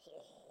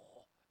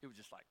 It was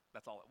just like,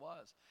 that's all it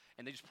was.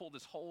 And they just pulled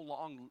this whole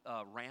long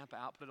ramp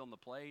out, put it on the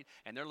plate,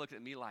 and they're looking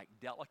at me like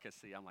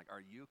delicacy. I'm like,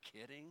 are you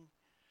kidding?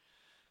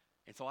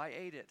 And so I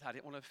ate it. I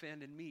didn't want to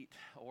offend in meat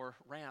or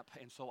ramp,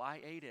 and so I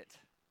ate it,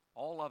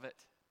 all of it,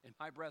 and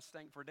my breath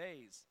stank for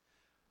days.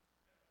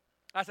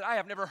 I said, I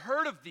have never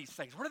heard of these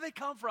things. Where do they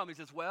come from? He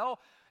says, well,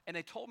 and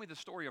they told me the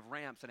story of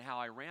ramps and how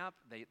I ramp.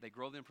 They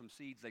grow them from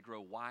seeds. They grow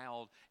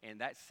wild,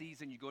 and that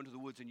season you go into the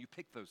woods and you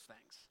pick those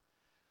things.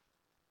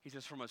 He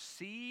says, from a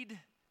seed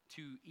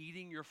to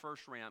eating your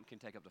first ramp can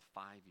take up to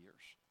 5 years.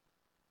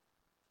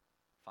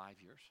 5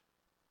 years.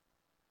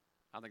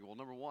 I'm thinking, well,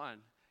 number one,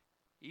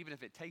 even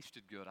if it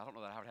tasted good, I don't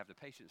know that I would have the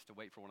patience to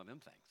wait for one of them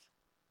things.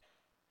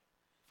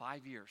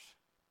 5 years.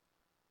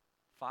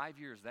 5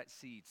 years, that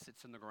seed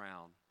sits in the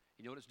ground.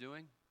 You know what it's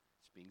doing?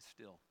 It's being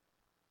still.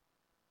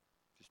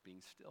 Just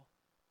being still.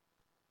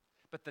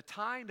 But the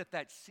time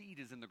that seed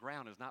is in the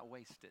ground is not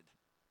wasted.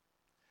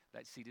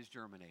 That seed is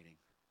germinating.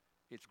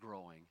 It's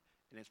growing.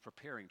 And it's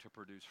preparing to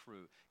produce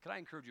fruit. Can I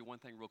encourage you one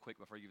thing real quick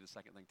before I give you the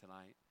second thing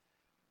tonight?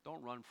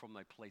 Don't run from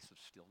a place of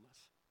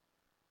stillness.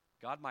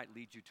 God might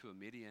lead you to a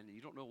Midian, and you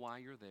don't know why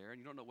you're there, and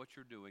you don't know what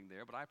you're doing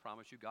there, but I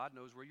promise you, God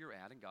knows where you're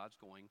at, and God's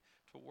going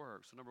to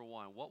work. So number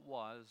one, what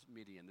was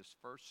Midian, this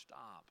first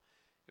stop?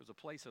 It was a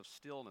place of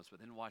stillness, but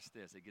then watch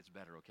this. It gets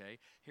better, okay?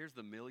 Here's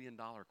the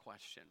million-dollar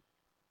question.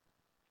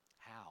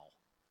 How?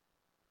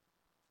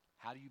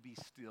 How do you be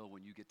still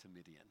when you get to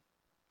Midian?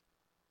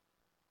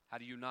 How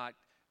do you not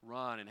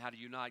run, and how do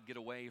you not get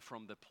away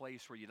from the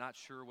place where you're not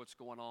sure what's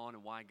going on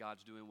and why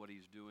God's doing what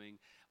he's doing?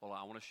 Well,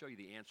 I want to show you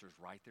the answers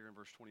right there in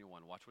verse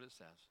 21. Watch what it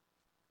says.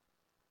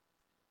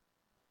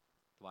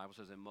 The Bible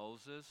says, and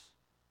Moses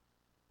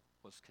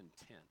was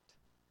content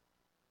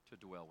to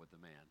dwell with the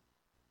man.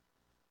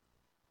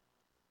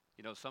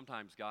 You know,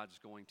 sometimes God's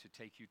going to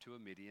take you to a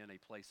Midian,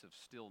 a place of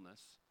stillness,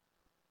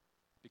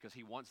 because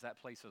he wants that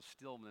place of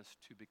stillness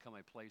to become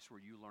a place where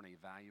you learn a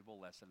valuable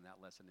lesson, and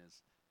that lesson is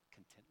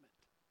contentment.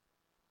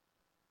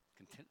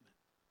 Contentment.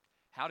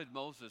 How did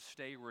Moses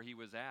stay where he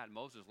was at?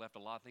 Moses left a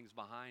lot of things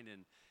behind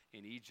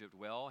in Egypt.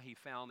 Well, he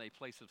found a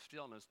place of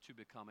stillness to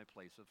become a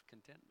place of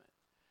contentment.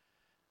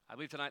 I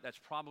believe tonight that's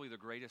probably the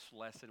greatest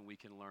lesson we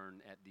can learn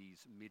at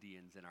these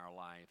Midians in our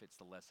life. It's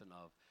the lesson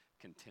of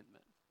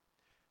contentment.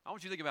 I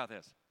want you to think about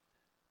this.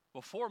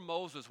 Before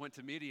Moses went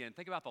to Midian,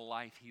 think about the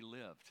life he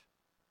lived.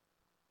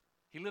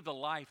 He lived a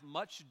life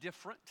much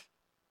different,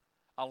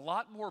 a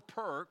lot more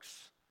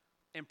perks,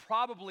 and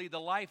probably the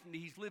life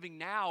he's living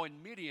now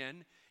in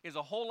Midian is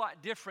a whole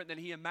lot different than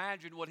he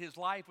imagined what his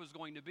life was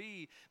going to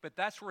be. But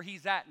that's where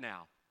he's at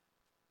now.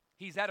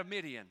 He's at a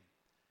Midian.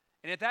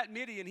 And at that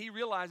Midian, he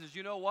realizes,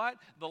 you know what?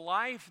 The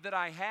life that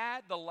I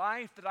had, the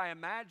life that I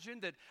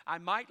imagined that I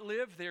might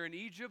live there in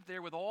Egypt,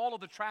 there with all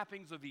of the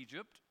trappings of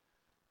Egypt,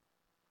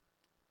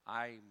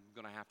 I'm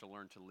going to have to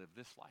learn to live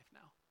this life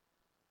now.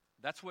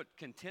 That's what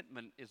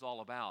contentment is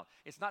all about.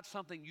 It's not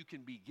something you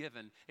can be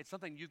given. It's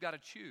something you've got to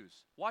choose.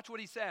 Watch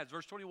what he says,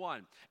 verse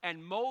 21.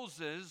 And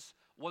Moses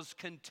was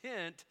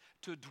content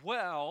to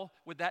dwell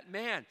with that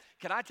man.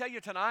 Can I tell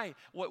you tonight,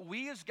 what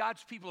we as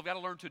God's people have got to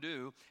learn to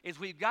do is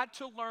we've got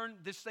to learn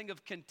this thing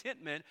of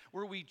contentment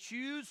where we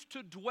choose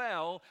to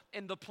dwell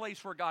in the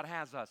place where God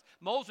has us.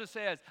 Moses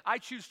says, I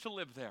choose to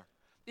live there.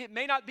 It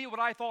may not be what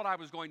I thought I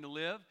was going to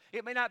live.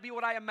 It may not be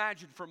what I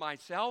imagined for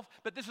myself,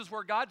 but this is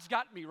where God's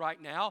got me right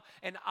now,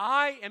 and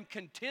I am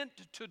content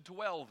to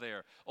dwell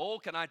there. Oh,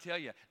 can I tell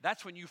you,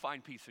 that's when you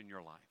find peace in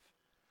your life.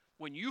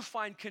 When you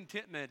find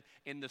contentment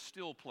in the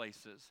still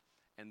places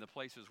and the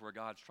places where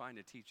God's trying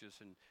to teach us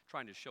and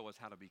trying to show us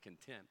how to be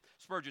content.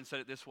 Spurgeon said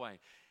it this way,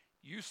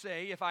 you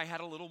say, if I had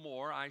a little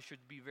more, I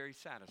should be very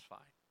satisfied.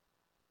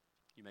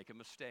 You make a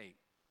mistake.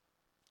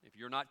 If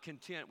you're not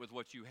content with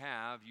what you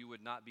have, you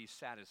would not be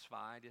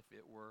satisfied if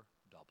it were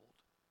doubled.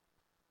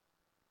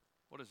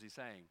 What is he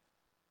saying?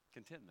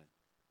 Contentment.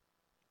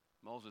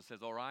 Moses says,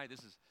 all right,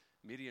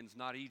 Midian's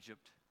not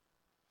Egypt.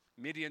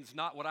 Midian's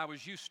not what I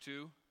was used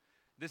to.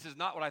 This is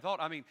not what I thought.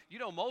 I mean,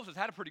 Moses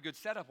had a pretty good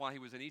setup while he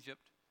was in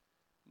Egypt.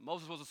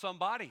 Moses was a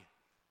somebody.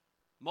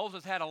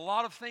 Moses had a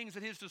lot of things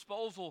at his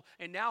disposal,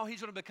 and now he's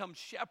going to become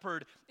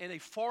shepherd in a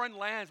foreign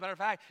land. As a matter of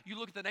fact, you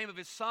look at the name of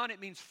his son, it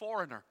means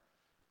foreigner.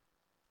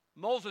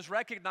 Moses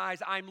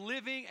recognized, I'm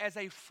living as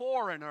a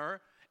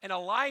foreigner in a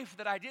life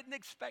that I didn't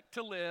expect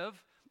to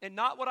live and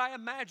not what I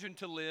imagined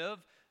to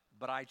live,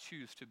 but I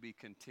choose to be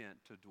content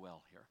to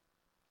dwell here.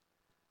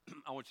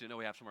 I want you to know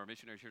we have some of our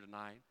missionaries here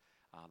tonight,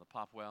 the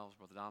Popwells,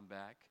 Brother Don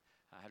Beck.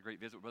 I had a great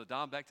visit with Brother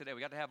Don Beck today.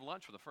 We got to have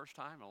lunch for the first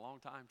time in a long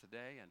time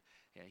today,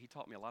 and he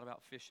taught me a lot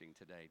about fishing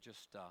today,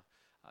 just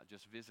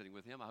visiting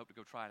with him. I hope to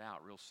go try it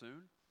out real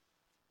soon.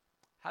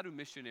 How do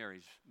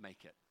missionaries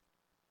make it?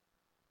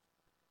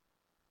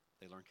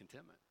 They learn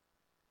contentment.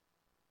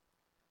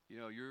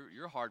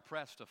 You're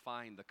hard-pressed to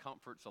find the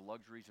comforts, the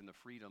luxuries, and the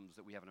freedoms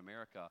that we have in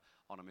America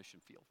on a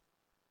mission field.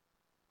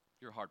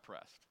 You're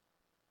hard-pressed.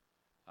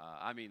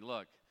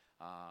 Look,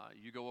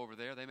 you go over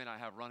there, they may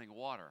not have running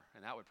water,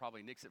 and that would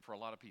probably nix it for a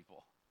lot of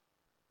people.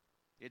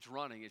 It's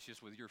running, it's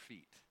just with your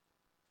feet,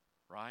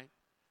 right?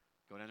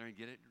 Go down there and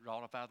get it, draw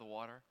it up out of the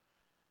water.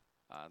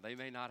 They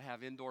may not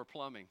have indoor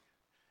plumbing,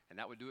 and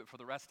that would do it for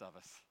the rest of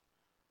us,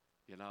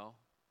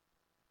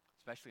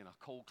 especially in a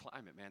cold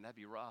climate, man, that'd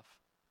be rough.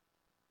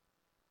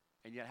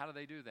 And yet, how do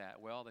they do that?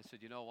 Well, they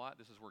said, you know what?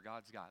 This is where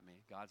God's got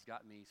me. God's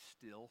got me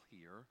still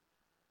here.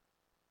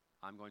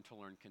 I'm going to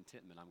learn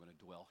contentment. I'm going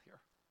to dwell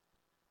here.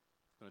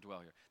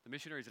 The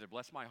missionaries that have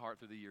blessed my heart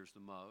through the years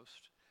the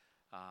most,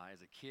 as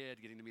a kid,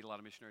 getting to meet a lot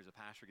of missionaries, a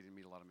pastor, getting to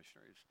meet a lot of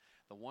missionaries,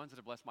 the ones that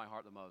have blessed my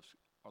heart the most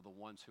are the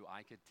ones who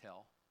I could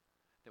tell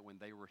that when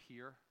they were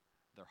here,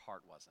 their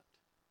heart wasn't.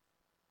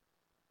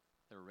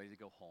 They were ready to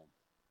go home.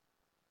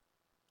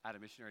 I had a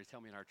missionary tell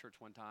me in our church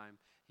one time,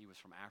 he was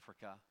from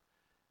Africa.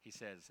 He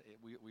says,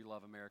 we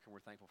love America, we're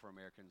thankful for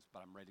Americans,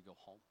 but I'm ready to go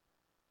home.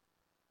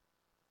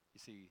 You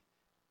see,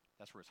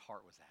 that's where his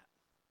heart was at.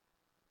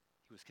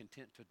 He was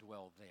content to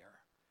dwell there.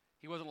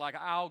 He wasn't like,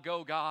 I'll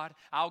go, God,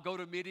 I'll go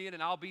to Midian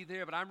and I'll be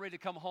there, but I'm ready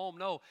to come home.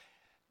 No,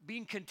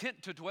 being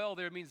content to dwell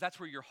there means that's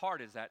where your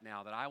heart is at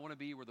now, that I want to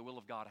be where the will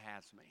of God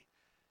has me.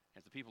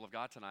 As the people of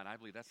God tonight, I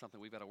believe that's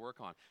something we've got to work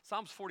on.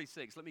 Psalms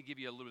 46, let me give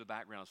you a little bit of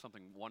background,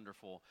 something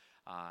wonderful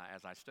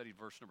as I studied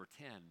verse number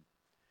 10.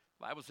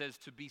 The Bible says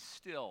to be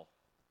still.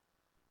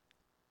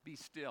 Be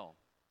still.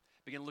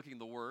 Begin looking at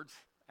the words,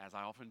 as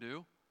I often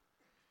do.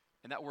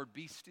 And that word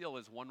be still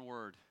is one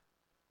word.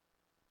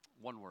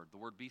 One word. The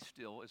word be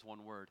still is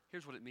one word.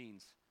 Here's what it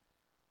means.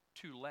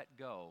 To let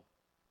go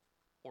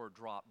or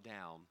drop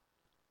down.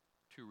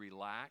 To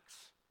relax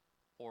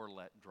or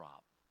let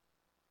drop.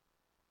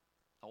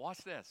 Now watch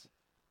this.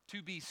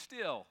 To be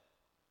still.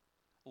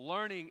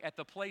 Learning at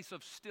the place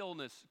of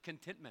stillness,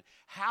 contentment.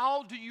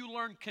 How do you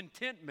learn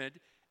contentment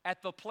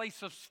at the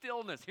place of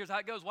stillness? Here's how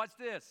it goes. Watch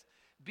this.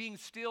 Being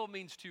still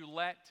means to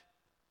let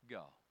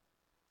go.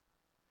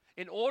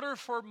 In order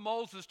for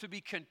Moses to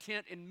be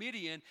content in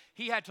Midian,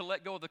 he had to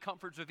let go of the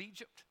comforts of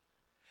Egypt.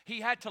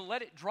 He had to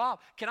let it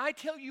drop. Can I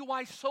tell you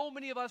why so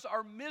many of us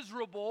are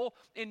miserable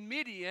in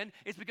Midian?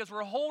 It's because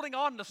we're holding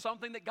on to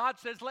something that God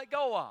says let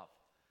go of.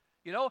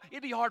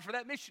 It'd be hard for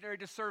that missionary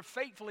to serve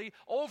faithfully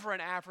over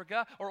in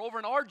Africa or over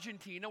in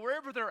Argentina,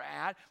 wherever they're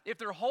at, if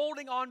they're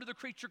holding on to the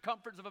creature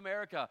comforts of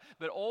America.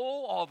 But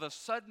all of a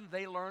sudden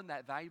they learn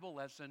that valuable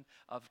lesson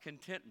of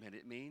contentment.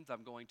 It means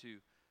I'm going to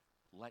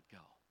let go.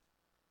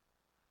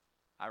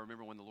 I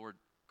remember when the Lord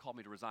called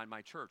me to resign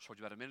my church, told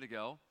you about a minute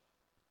ago.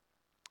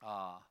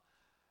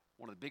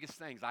 One of the biggest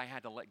things I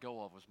had to let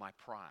go of was my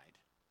pride.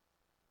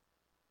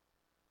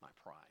 My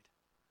pride.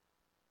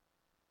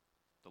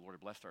 The Lord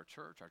had blessed our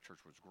church. Our church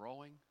was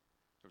growing.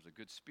 There was a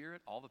good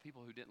spirit. All the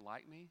people who didn't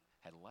like me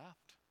had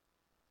left.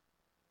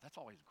 That's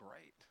always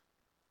great.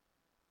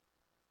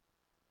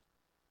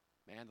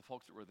 Man, the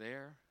folks that were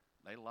there,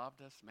 they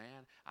loved us.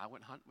 Man, I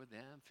went hunting with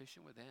them,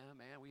 fishing with them.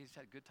 Man, we just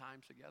had good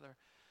times together.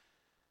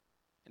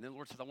 And then the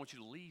Lord says, I want you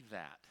to leave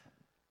that.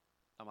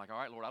 I'm like, all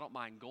right, Lord, I don't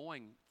mind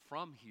going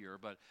from here,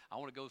 but I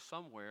want to go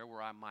somewhere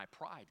where my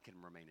pride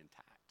can remain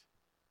intact.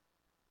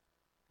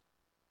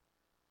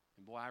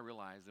 And boy, I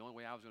realized the only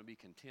way I was going to be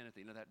content at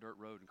the end of that dirt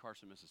road in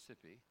Carson,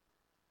 Mississippi,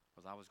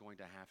 was I was going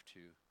to have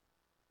to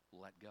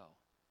let go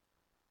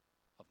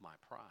of my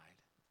pride.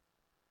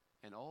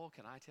 And oh,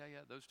 can I tell you,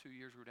 those 2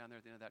 years we were down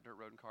there at the end of that dirt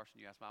road in Carson,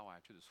 you asked my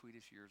wife, 2 of the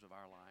sweetest years of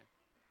our life.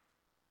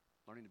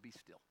 Learning to be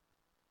still.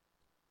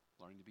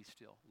 Learning to be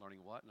still. Learning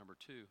what? Number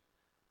 2,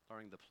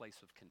 learning the place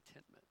of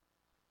contentment.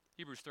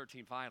 Hebrews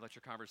 13:5, let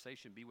your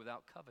conversation be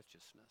without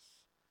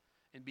covetousness.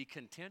 And be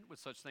content with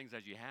such things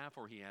as you have,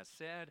 for he has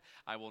said,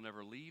 I will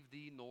never leave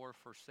thee nor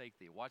forsake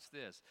thee. Watch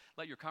this.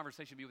 Let your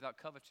conversation be without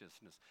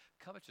covetousness.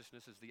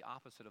 Covetousness is the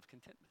opposite of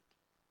contentment.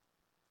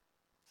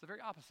 It's the very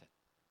opposite.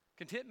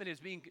 Contentment is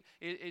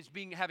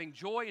having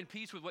joy and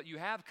peace with what you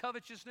have.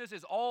 Covetousness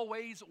is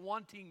always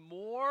wanting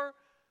more.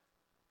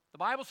 The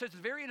Bible says at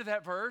the very end of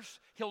that verse,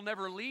 he'll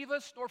never leave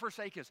us nor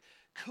forsake us.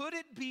 Could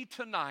it be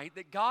tonight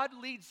that God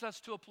leads us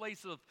to a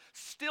place of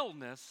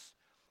stillness,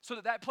 so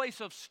that that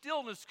place of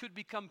stillness could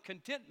become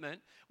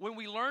contentment when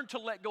we learn to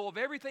let go of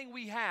everything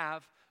we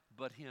have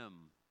but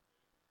him?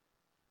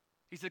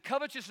 He said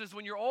covetousness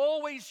when you're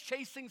always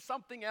chasing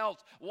something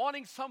else,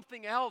 wanting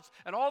something else,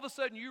 and all of a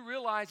sudden you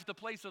realize at the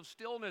place of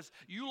stillness,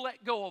 you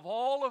let go of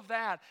all of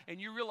that,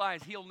 and you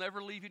realize he'll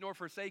never leave you nor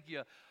forsake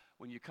you.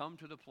 When you come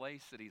to the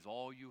place that he's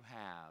all you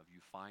have, you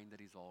find that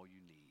he's all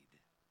you need.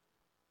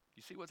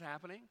 You see what's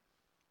happening?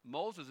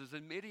 Moses is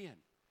in Midian.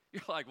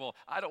 You're like, well,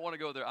 I don't want to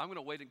go there. I'm going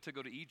to wait to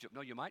go to Egypt.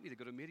 No, you might need to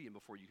go to Midian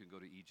before you can go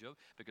to Egypt,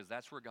 because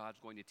that's where God's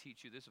going to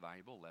teach you this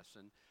valuable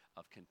lesson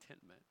of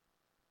contentment.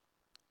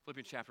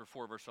 Philippians chapter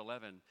 4, verse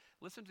 11.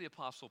 Listen to the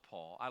Apostle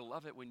Paul. I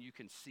love it when you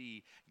can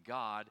see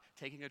God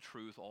taking a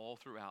truth all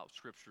throughout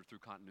Scripture through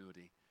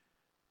continuity.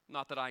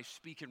 Not that I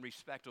speak in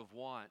respect of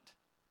want,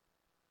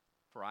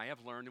 for I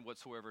have learned in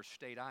whatsoever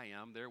state I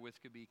am, therewith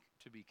to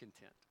be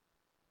content.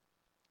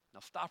 Now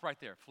stop right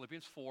there.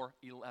 Philippians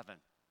 4:11.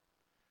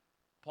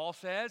 Paul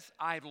says,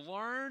 I've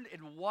learned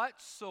in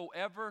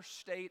whatsoever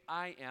state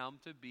I am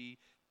to be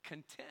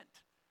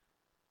content.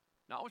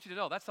 Now, I want you to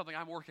know that's something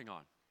I'm working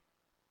on.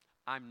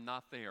 I'm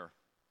not there.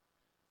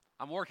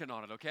 I'm working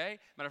on it, okay?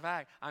 Matter of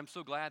fact, I'm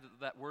so glad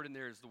that word in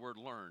there is the word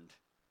learned.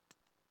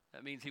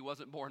 That means he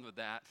wasn't born with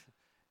that.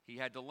 He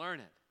had to learn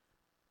it.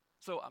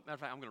 So, matter of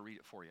fact, I'm going to read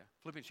it for you.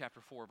 Philippians chapter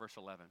 4, verse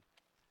 11.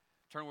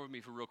 Turn with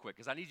me for real quick,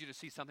 because I need you to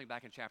see something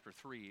back in chapter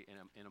 3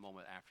 in a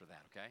moment after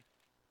that, okay?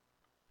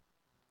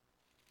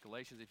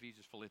 Galatians,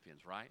 Ephesians,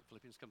 Philippians, right?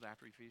 Philippians comes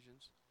after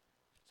Ephesians,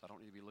 so I don't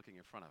need to be looking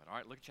in front of it. All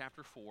right, look at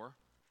chapter 4.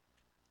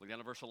 Look down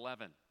to verse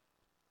 11.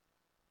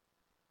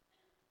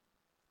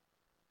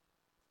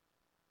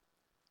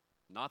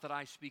 Not that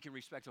I speak in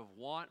respect of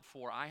want,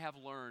 for I have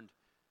learned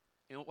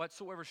in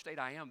whatsoever state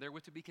I am,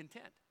 therewith to be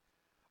content.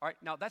 All right,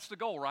 now that's the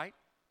goal, right?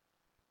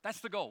 That's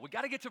the goal. We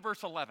got to get to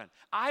verse 11.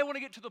 I want to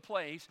get to the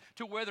place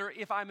to whether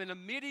if I'm in a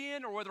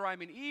Midian or whether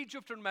I'm in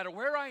Egypt or no matter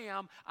where I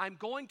am, I'm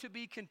going to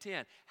be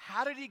content.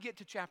 How did he get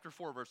to chapter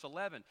 4, verse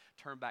 11?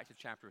 Turn back to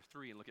chapter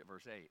 3 and look at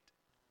verse 8.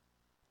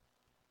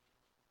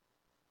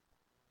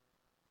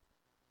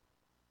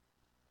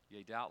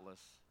 Yea,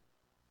 doubtless,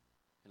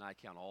 and I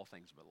count all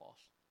things but loss.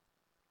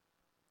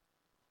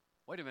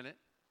 Wait a minute.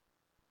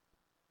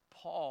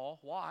 Paul,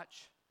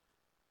 watch.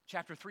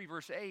 Chapter 3,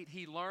 verse 8,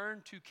 he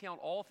learned to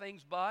count all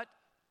things but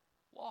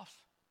loss.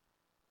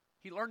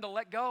 He learned to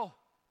let go.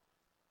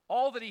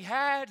 All that he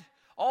had,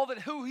 all that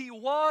who he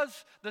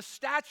was, the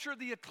stature,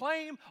 the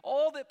acclaim,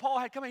 all that Paul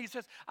had come in. He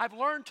says, I've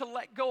learned to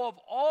let go of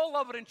all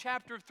of it in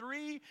chapter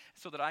 3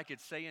 so that I could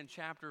say in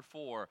chapter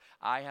 4,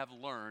 I have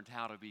learned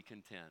how to be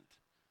content.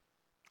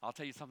 I'll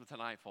tell you something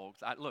tonight, folks.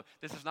 Look,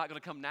 this is not going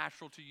to come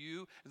natural to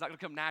you. It's not going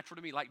to come natural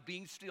to me. Like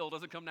being still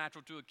doesn't come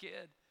natural to a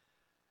kid.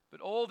 But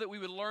oh, that we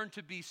would learn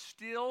to be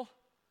still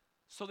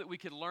so that we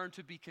could learn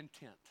to be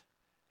content.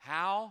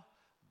 How?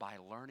 By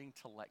learning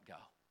to let go.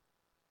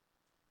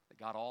 That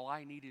God, all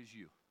I need is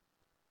you.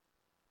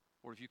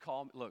 Or if you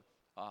call me, look,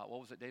 what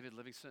was it, David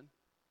Livingston?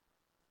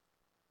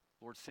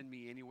 Lord, send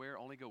me anywhere,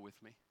 only go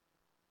with me.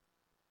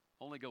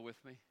 Only go with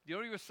me. Do you know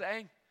what he was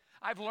saying?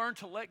 I've learned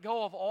to let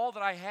go of all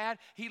that I had.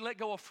 He let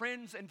go of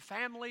friends and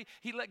family.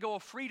 He let go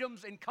of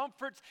freedoms and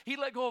comforts. He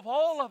let go of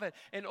all of it.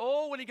 And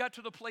oh, when he got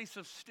to the place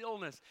of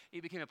stillness,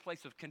 it became a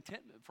place of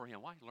contentment for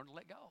him. Why? He learned to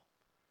let go.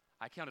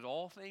 I counted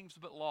all things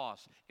but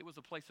loss. It was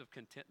a place of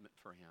contentment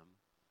for him.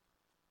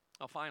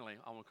 Now, finally,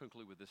 I want to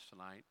conclude with this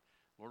tonight.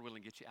 Lord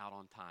willing, get you out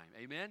on time.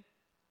 Amen?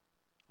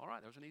 All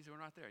right, there's an easy one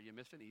right there. You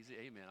missed an easy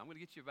amen. I'm going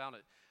to get you about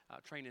it,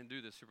 train and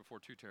do this here before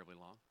too terribly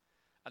long.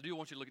 I do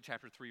want you to look at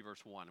chapter 3, verse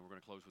 1, and we're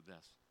going to close with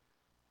this.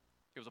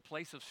 It was a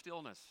place of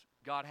stillness.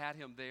 God had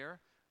him there.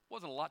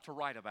 Wasn't a lot to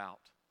write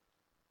about.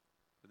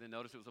 But then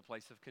notice it was a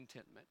place of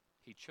contentment.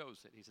 He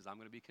chose it. He says, I'm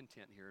going to be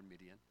content here in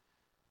Midian.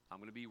 I'm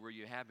going to be where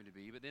you have me to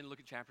be. But then look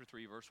at chapter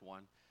 3, verse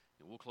 1,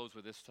 and we'll close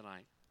with this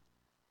tonight.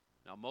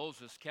 Now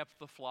Moses kept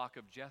the flock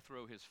of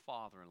Jethro, his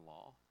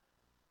father-in-law,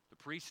 the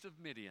priest of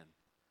Midian,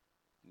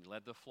 and he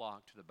led the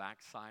flock to the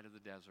backside of the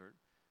desert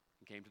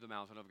and came to the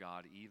mountain of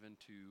God, even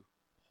to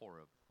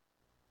Horeb.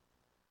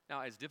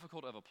 Now, as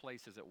difficult of a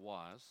place as it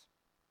was,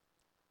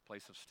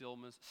 place of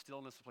stillness,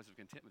 a place of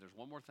contentment, there's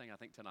one more thing I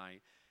think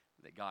tonight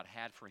that God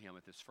had for him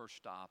at this first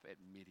stop at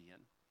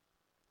Midian.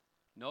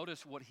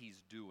 Notice what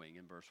he's doing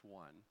in verse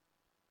 1.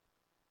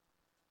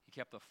 He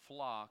kept the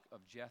flock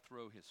of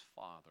Jethro, his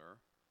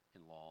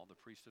father-in-law, the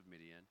priest of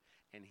Midian,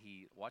 and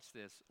he, watch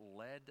this,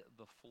 led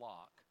the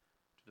flock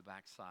to the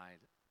backside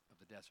of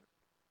the desert.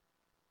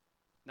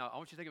 Now, I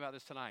want you to think about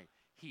this tonight.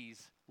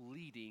 He's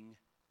leading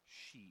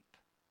sheep.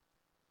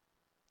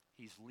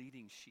 He's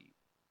leading sheep.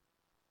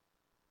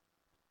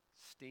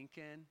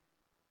 Stinking,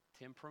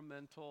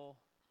 temperamental,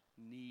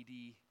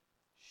 needy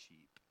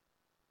sheep.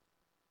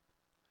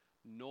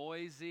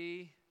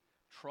 Noisy,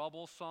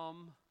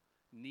 troublesome,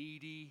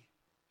 needy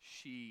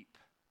sheep.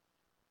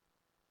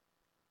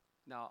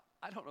 Now,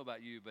 I don't know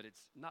about you, but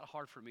it's not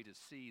hard for me to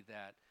see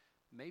that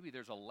maybe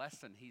there's a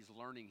lesson he's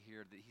learning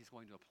here that he's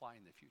going to apply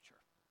in the future.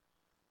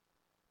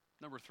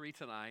 Number 3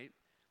 tonight,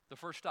 the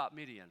first stop,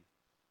 Midian.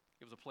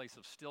 It was a place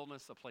of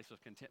stillness, a place of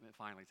contentment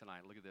finally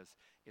tonight. Look at this.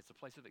 It's a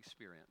place of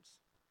experience.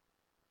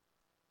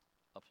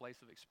 A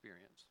place of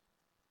experience.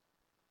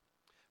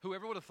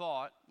 Whoever would have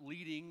thought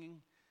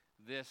leading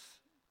this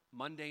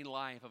mundane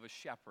life of a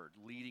shepherd,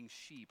 leading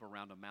sheep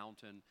around a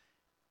mountain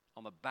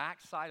on the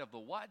backside of the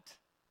what?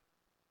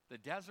 The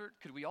desert.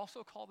 Could we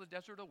also call the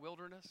desert a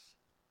wilderness?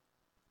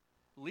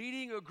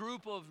 Leading a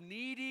group of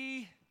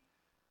needy,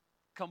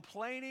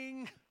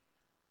 complaining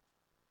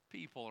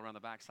people around the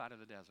backside of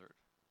the desert.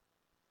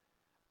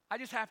 I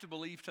just have to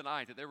believe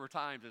tonight that there were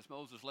times as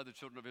Moses led the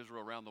children of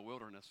Israel around the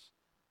wilderness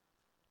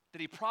that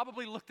he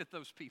probably looked at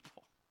those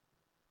people.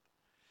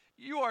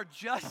 You are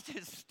just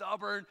as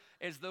stubborn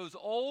as those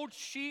old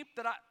sheep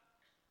that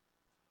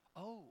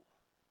Oh.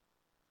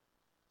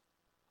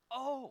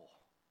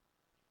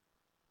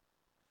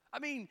 I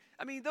mean,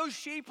 those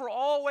sheep are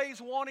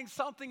always wanting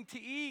something to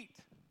eat.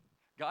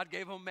 God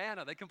gave them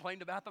manna. They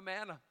complained about the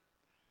manna.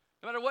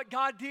 No matter what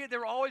God did, they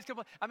were always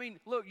complaining. I mean,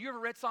 look, you ever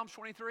read Psalms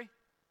 23?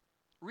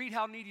 Read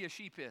how needy a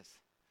sheep is.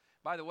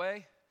 By the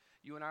way,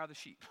 you and I are the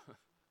sheep,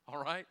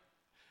 all right?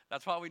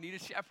 That's why we need a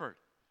shepherd.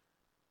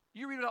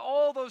 You read about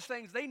all those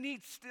things. They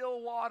need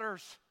still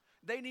waters.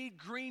 They need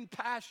green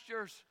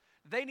pastures.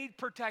 They need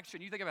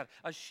protection. You think about it.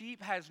 A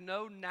sheep has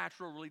no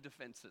natural really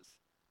defenses.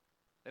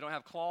 They don't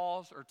have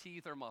claws or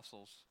teeth or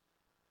muscles.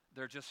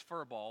 They're just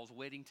fur balls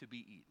waiting to be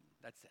eaten.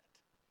 That's it.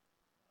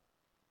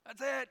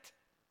 That's it.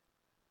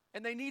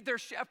 And they need their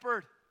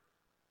shepherd.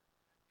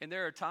 And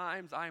there are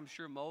times, I am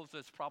sure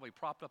Moses probably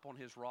propped up on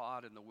his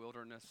rod in the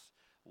wilderness,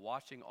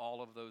 watching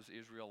all of those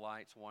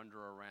Israelites wander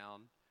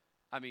around.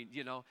 I mean,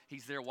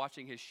 he's there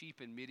watching his sheep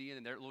in Midian,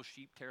 and their little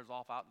sheep tears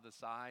off out to the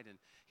side, and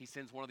he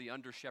sends one of the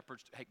under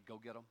shepherds, hey, go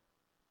get them.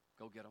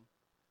 Go get them.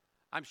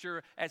 I'm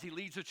sure as he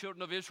leads the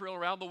children of Israel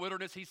around the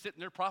wilderness, he's sitting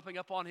there propping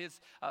up on his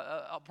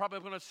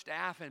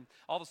staff, and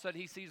all of a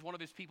sudden he sees one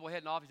of his people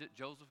heading off. He said,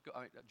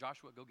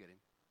 Joshua, go get him.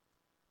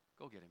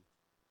 Go get him.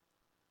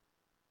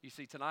 You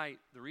see, tonight,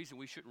 the reason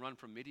we shouldn't run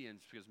from Midian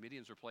is because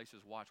Midians are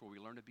places, watch, where we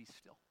learn to be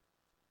still.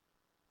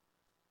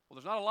 Well,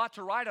 there's not a lot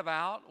to write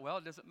about. Well,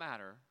 it doesn't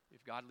matter.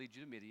 If God leads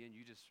you to Midian,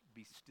 you just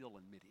be still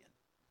in Midian.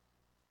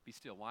 Be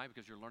still. Why?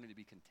 Because you're learning to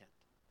be content.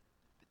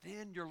 But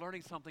then you're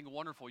learning something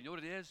wonderful. You know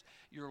what it is?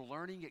 You're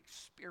learning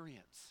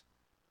experience.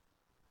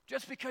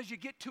 Just because you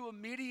get to a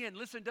Midian,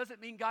 listen, doesn't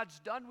mean God's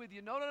done with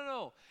you.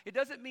 No. It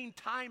doesn't mean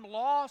time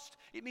lost.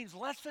 It means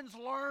lessons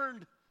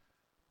learned.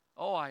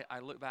 Oh, I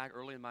look back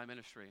early in my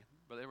ministry.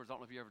 Brother Edwards, I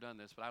don't know if you've ever done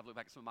this, but I've looked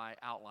back at some of my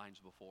outlines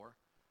before.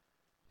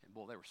 And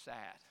boy, they were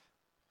sad.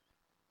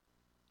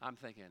 I'm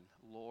thinking,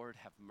 Lord,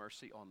 have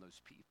mercy on those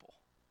people.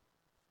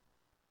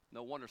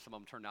 No wonder some of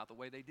them turned out the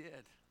way they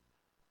did.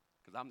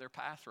 Because I'm their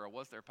pastor. I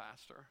was their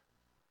pastor.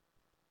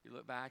 You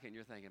look back and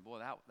you're thinking, boy,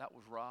 that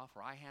was rough,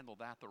 or I handled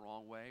that the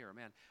wrong way, or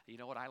man, you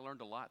know what? I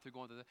learned a lot through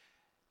going through this.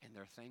 And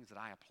there are things that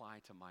I apply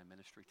to my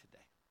ministry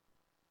today.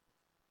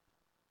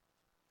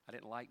 I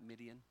didn't like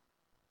Midian.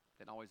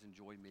 Didn't always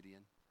enjoy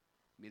Midian.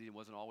 Midian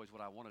wasn't always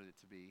what I wanted it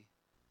to be.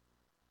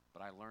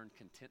 But I learned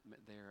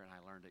contentment there, and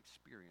I learned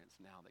experience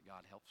now that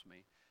God helps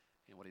me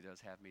in what he does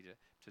have me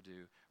to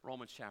do.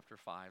 Romans chapter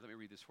 5. Let me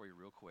read this for you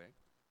real quick.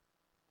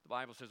 The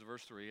Bible says in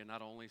verse 3, and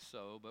not only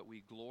so, but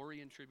we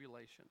glory in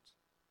tribulations.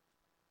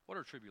 What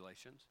are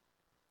tribulations?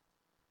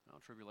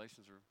 Well,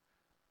 tribulations are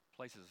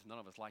places none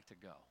of us like to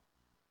go.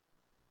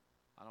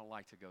 I don't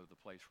like to go to the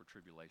place where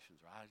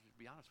tribulations are. I'll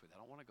be honest with you. I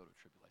don't want to go to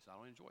tribulation. I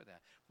don't enjoy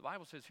that. The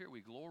Bible says here we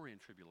glory in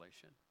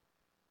tribulation,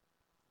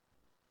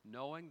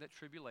 knowing that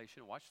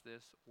tribulation, watch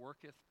this,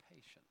 worketh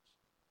patience.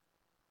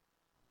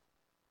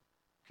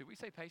 Could we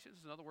say patience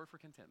is another word for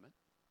contentment?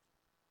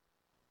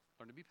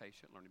 Learn to be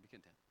patient, learn to be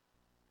content.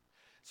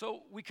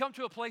 So we come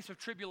to a place of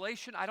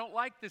tribulation. I don't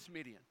like this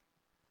Midian.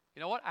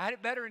 You know what? I had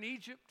it better in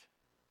Egypt.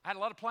 I had a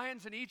lot of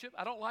plans in Egypt.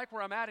 I don't like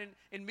where I'm at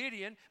in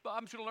Midian, but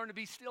I'm just going to learn to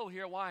be still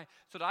here. Why?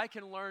 So that I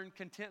can learn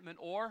contentment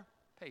or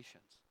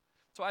patience.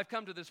 So I've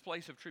come to this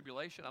place of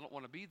tribulation. I don't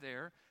want to be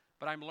there,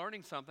 but I'm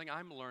learning something.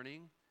 I'm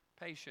learning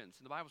patience.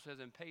 And the Bible says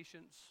in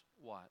patience,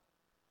 what?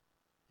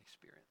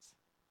 Experience.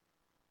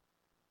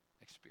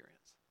 Experience.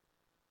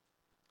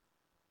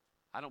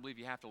 I don't believe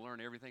you have to learn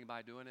everything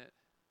by doing it,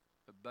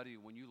 but buddy,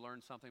 when you learn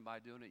something by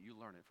doing it, you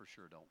learn it for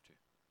sure, don't you?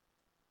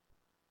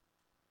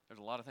 There's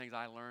a lot of things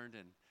I learned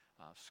in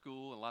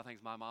school, and a lot of things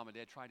my mom and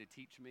dad tried to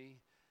teach me.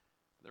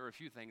 There were a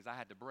few things I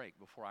had to break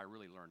before I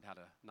really learned how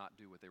to not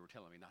do what they were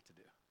telling me not to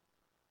do.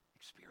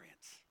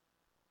 Experience.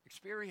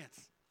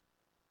 Experience.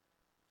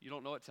 You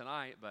don't know it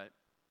tonight, but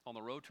on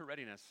the road to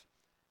readiness,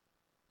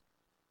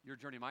 Your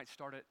journey might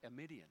start at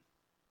Midian,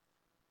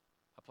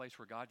 a place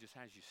where God just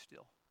has you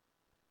still.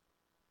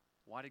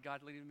 Why did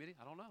God lead him to Midian?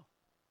 I don't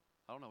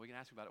know. We can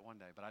ask him about it one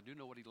day. But I do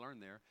know what he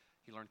learned there.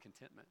 He learned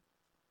contentment.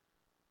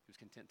 He was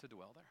content to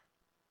dwell there.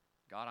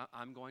 God,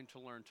 I'm going to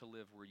learn to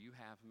live where you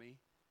have me,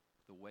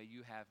 the way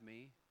you have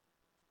me,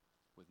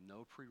 with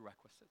no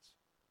prerequisites.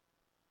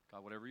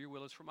 God, whatever your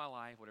will is for my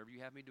life, whatever you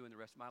have me doing the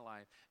rest of my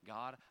life,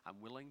 God, I'm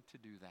willing to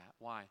do that.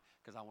 Why?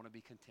 Because I want to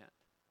be content.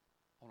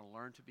 I want to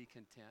learn to be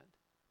content.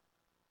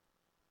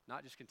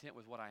 Not just content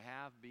with what I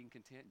have, being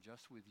content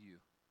just with you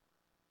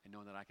and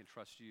knowing that I can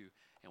trust you.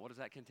 And what does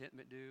that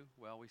contentment do?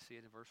 Well, we see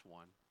it in verse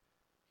 1.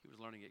 He was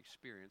learning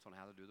experience on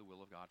how to do the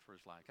will of God for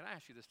his life. Can I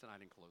ask you this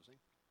tonight in closing?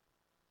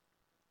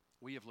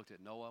 We have looked at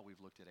Noah,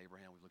 we've looked at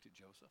Abraham, we've looked at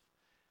Joseph.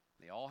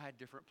 They all had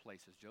different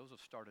places. Joseph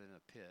started in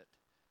a pit,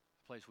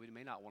 a place we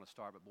may not want to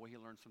start, but boy, he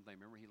learned something.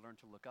 Remember, he learned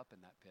to look up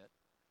in that pit.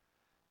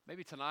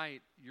 Maybe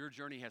tonight, your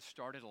journey has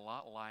started a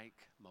lot like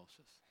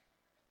Moses.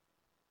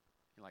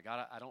 You're like,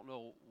 God, I don't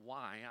know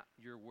why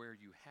you're where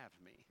you have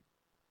me.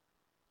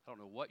 I don't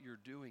know what you're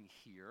doing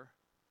here.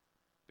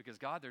 Because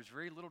God, there's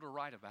very little to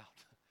write about.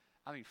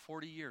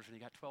 40 years and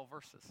you got 12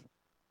 verses.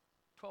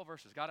 12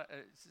 verses. God,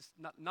 it's just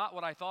not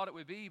what I thought it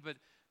would be, but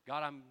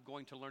God, I'm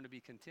going to learn to be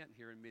content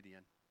here in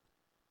Midian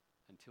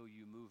until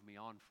you move me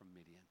on from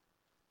Midian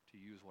to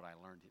use what I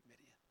learned at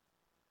Midian.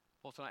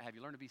 Well, tonight, have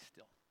you learned to be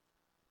still?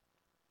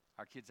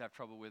 Our kids have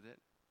trouble with it,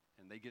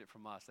 and they get it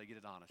from us. They get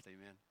it honest,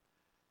 amen?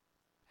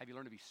 Have you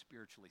learned to be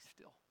spiritually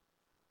still?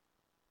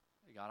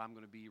 God, I'm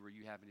going to be where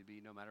you have me to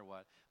be no matter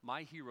what.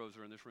 My heroes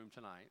are in this room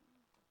tonight,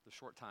 the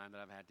short time that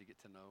I've had to get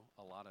to know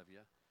a lot of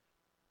you.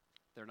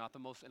 They're not the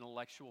most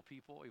intellectual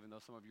people, even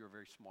though some of you are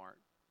very smart.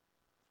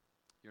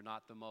 You're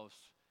not the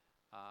most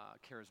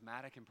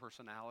charismatic in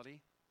personality.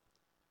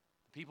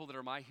 The people that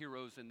are my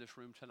heroes in this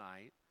room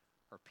tonight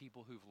are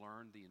people who've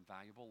learned the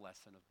invaluable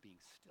lesson of being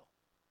still.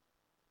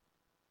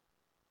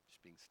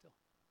 Just being still.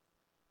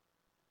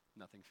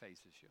 Nothing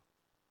phases you.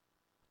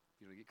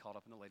 You don't get caught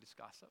up in the latest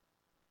gossip.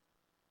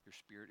 Your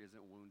spirit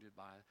isn't wounded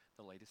by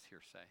the latest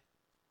hearsay.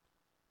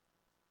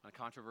 When a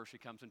controversy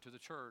comes into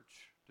the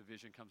church,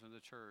 division comes into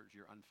the church,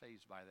 you're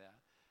unfazed by that.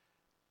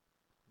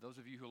 Those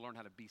of you who learn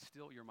how to be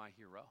still, you're my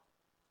hero.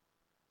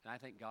 And I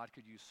think God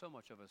could use so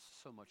much of us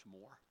so much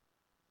more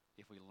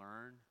if we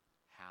learn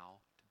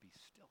how to be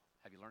still.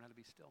 Have you learned how to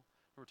be still?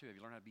 Number 2, have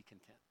you learned how to be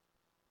content?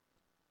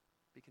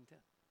 Be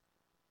content.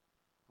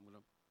 I'm going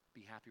to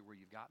be happy where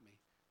you've got me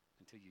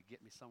until you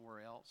get me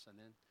somewhere else, and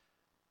then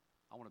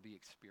I want to be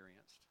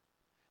experienced.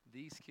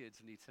 These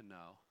kids need to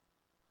know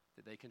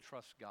that they can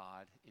trust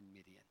God in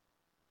Midian.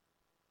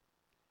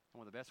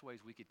 And one of the best ways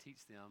we could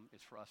teach them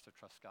is for us to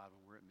trust God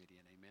when we're at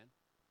Midian, amen?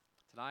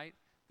 Tonight,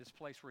 this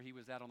place where he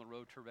was at on the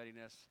road to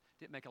readiness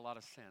didn't make a lot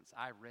of sense.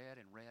 I read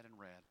and read and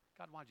read.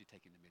 God, why'd you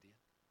take him to Midian?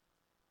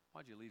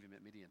 Why'd you leave him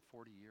at Midian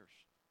 40 years?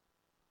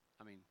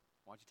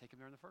 Why'd you take him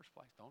there in the first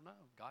place? Don't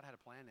know. God had a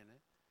plan in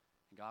it,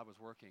 and God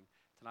was working.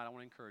 Tonight, I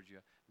want to encourage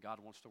you.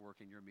 God wants to work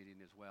in your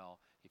Midian as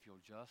well if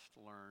you'll just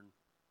learn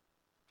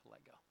to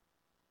let go.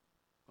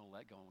 We'll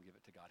let go and we'll give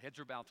it to God.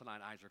 Heads are bowed tonight,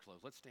 eyes are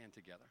closed. Let's stand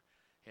together.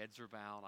 Heads are bowed,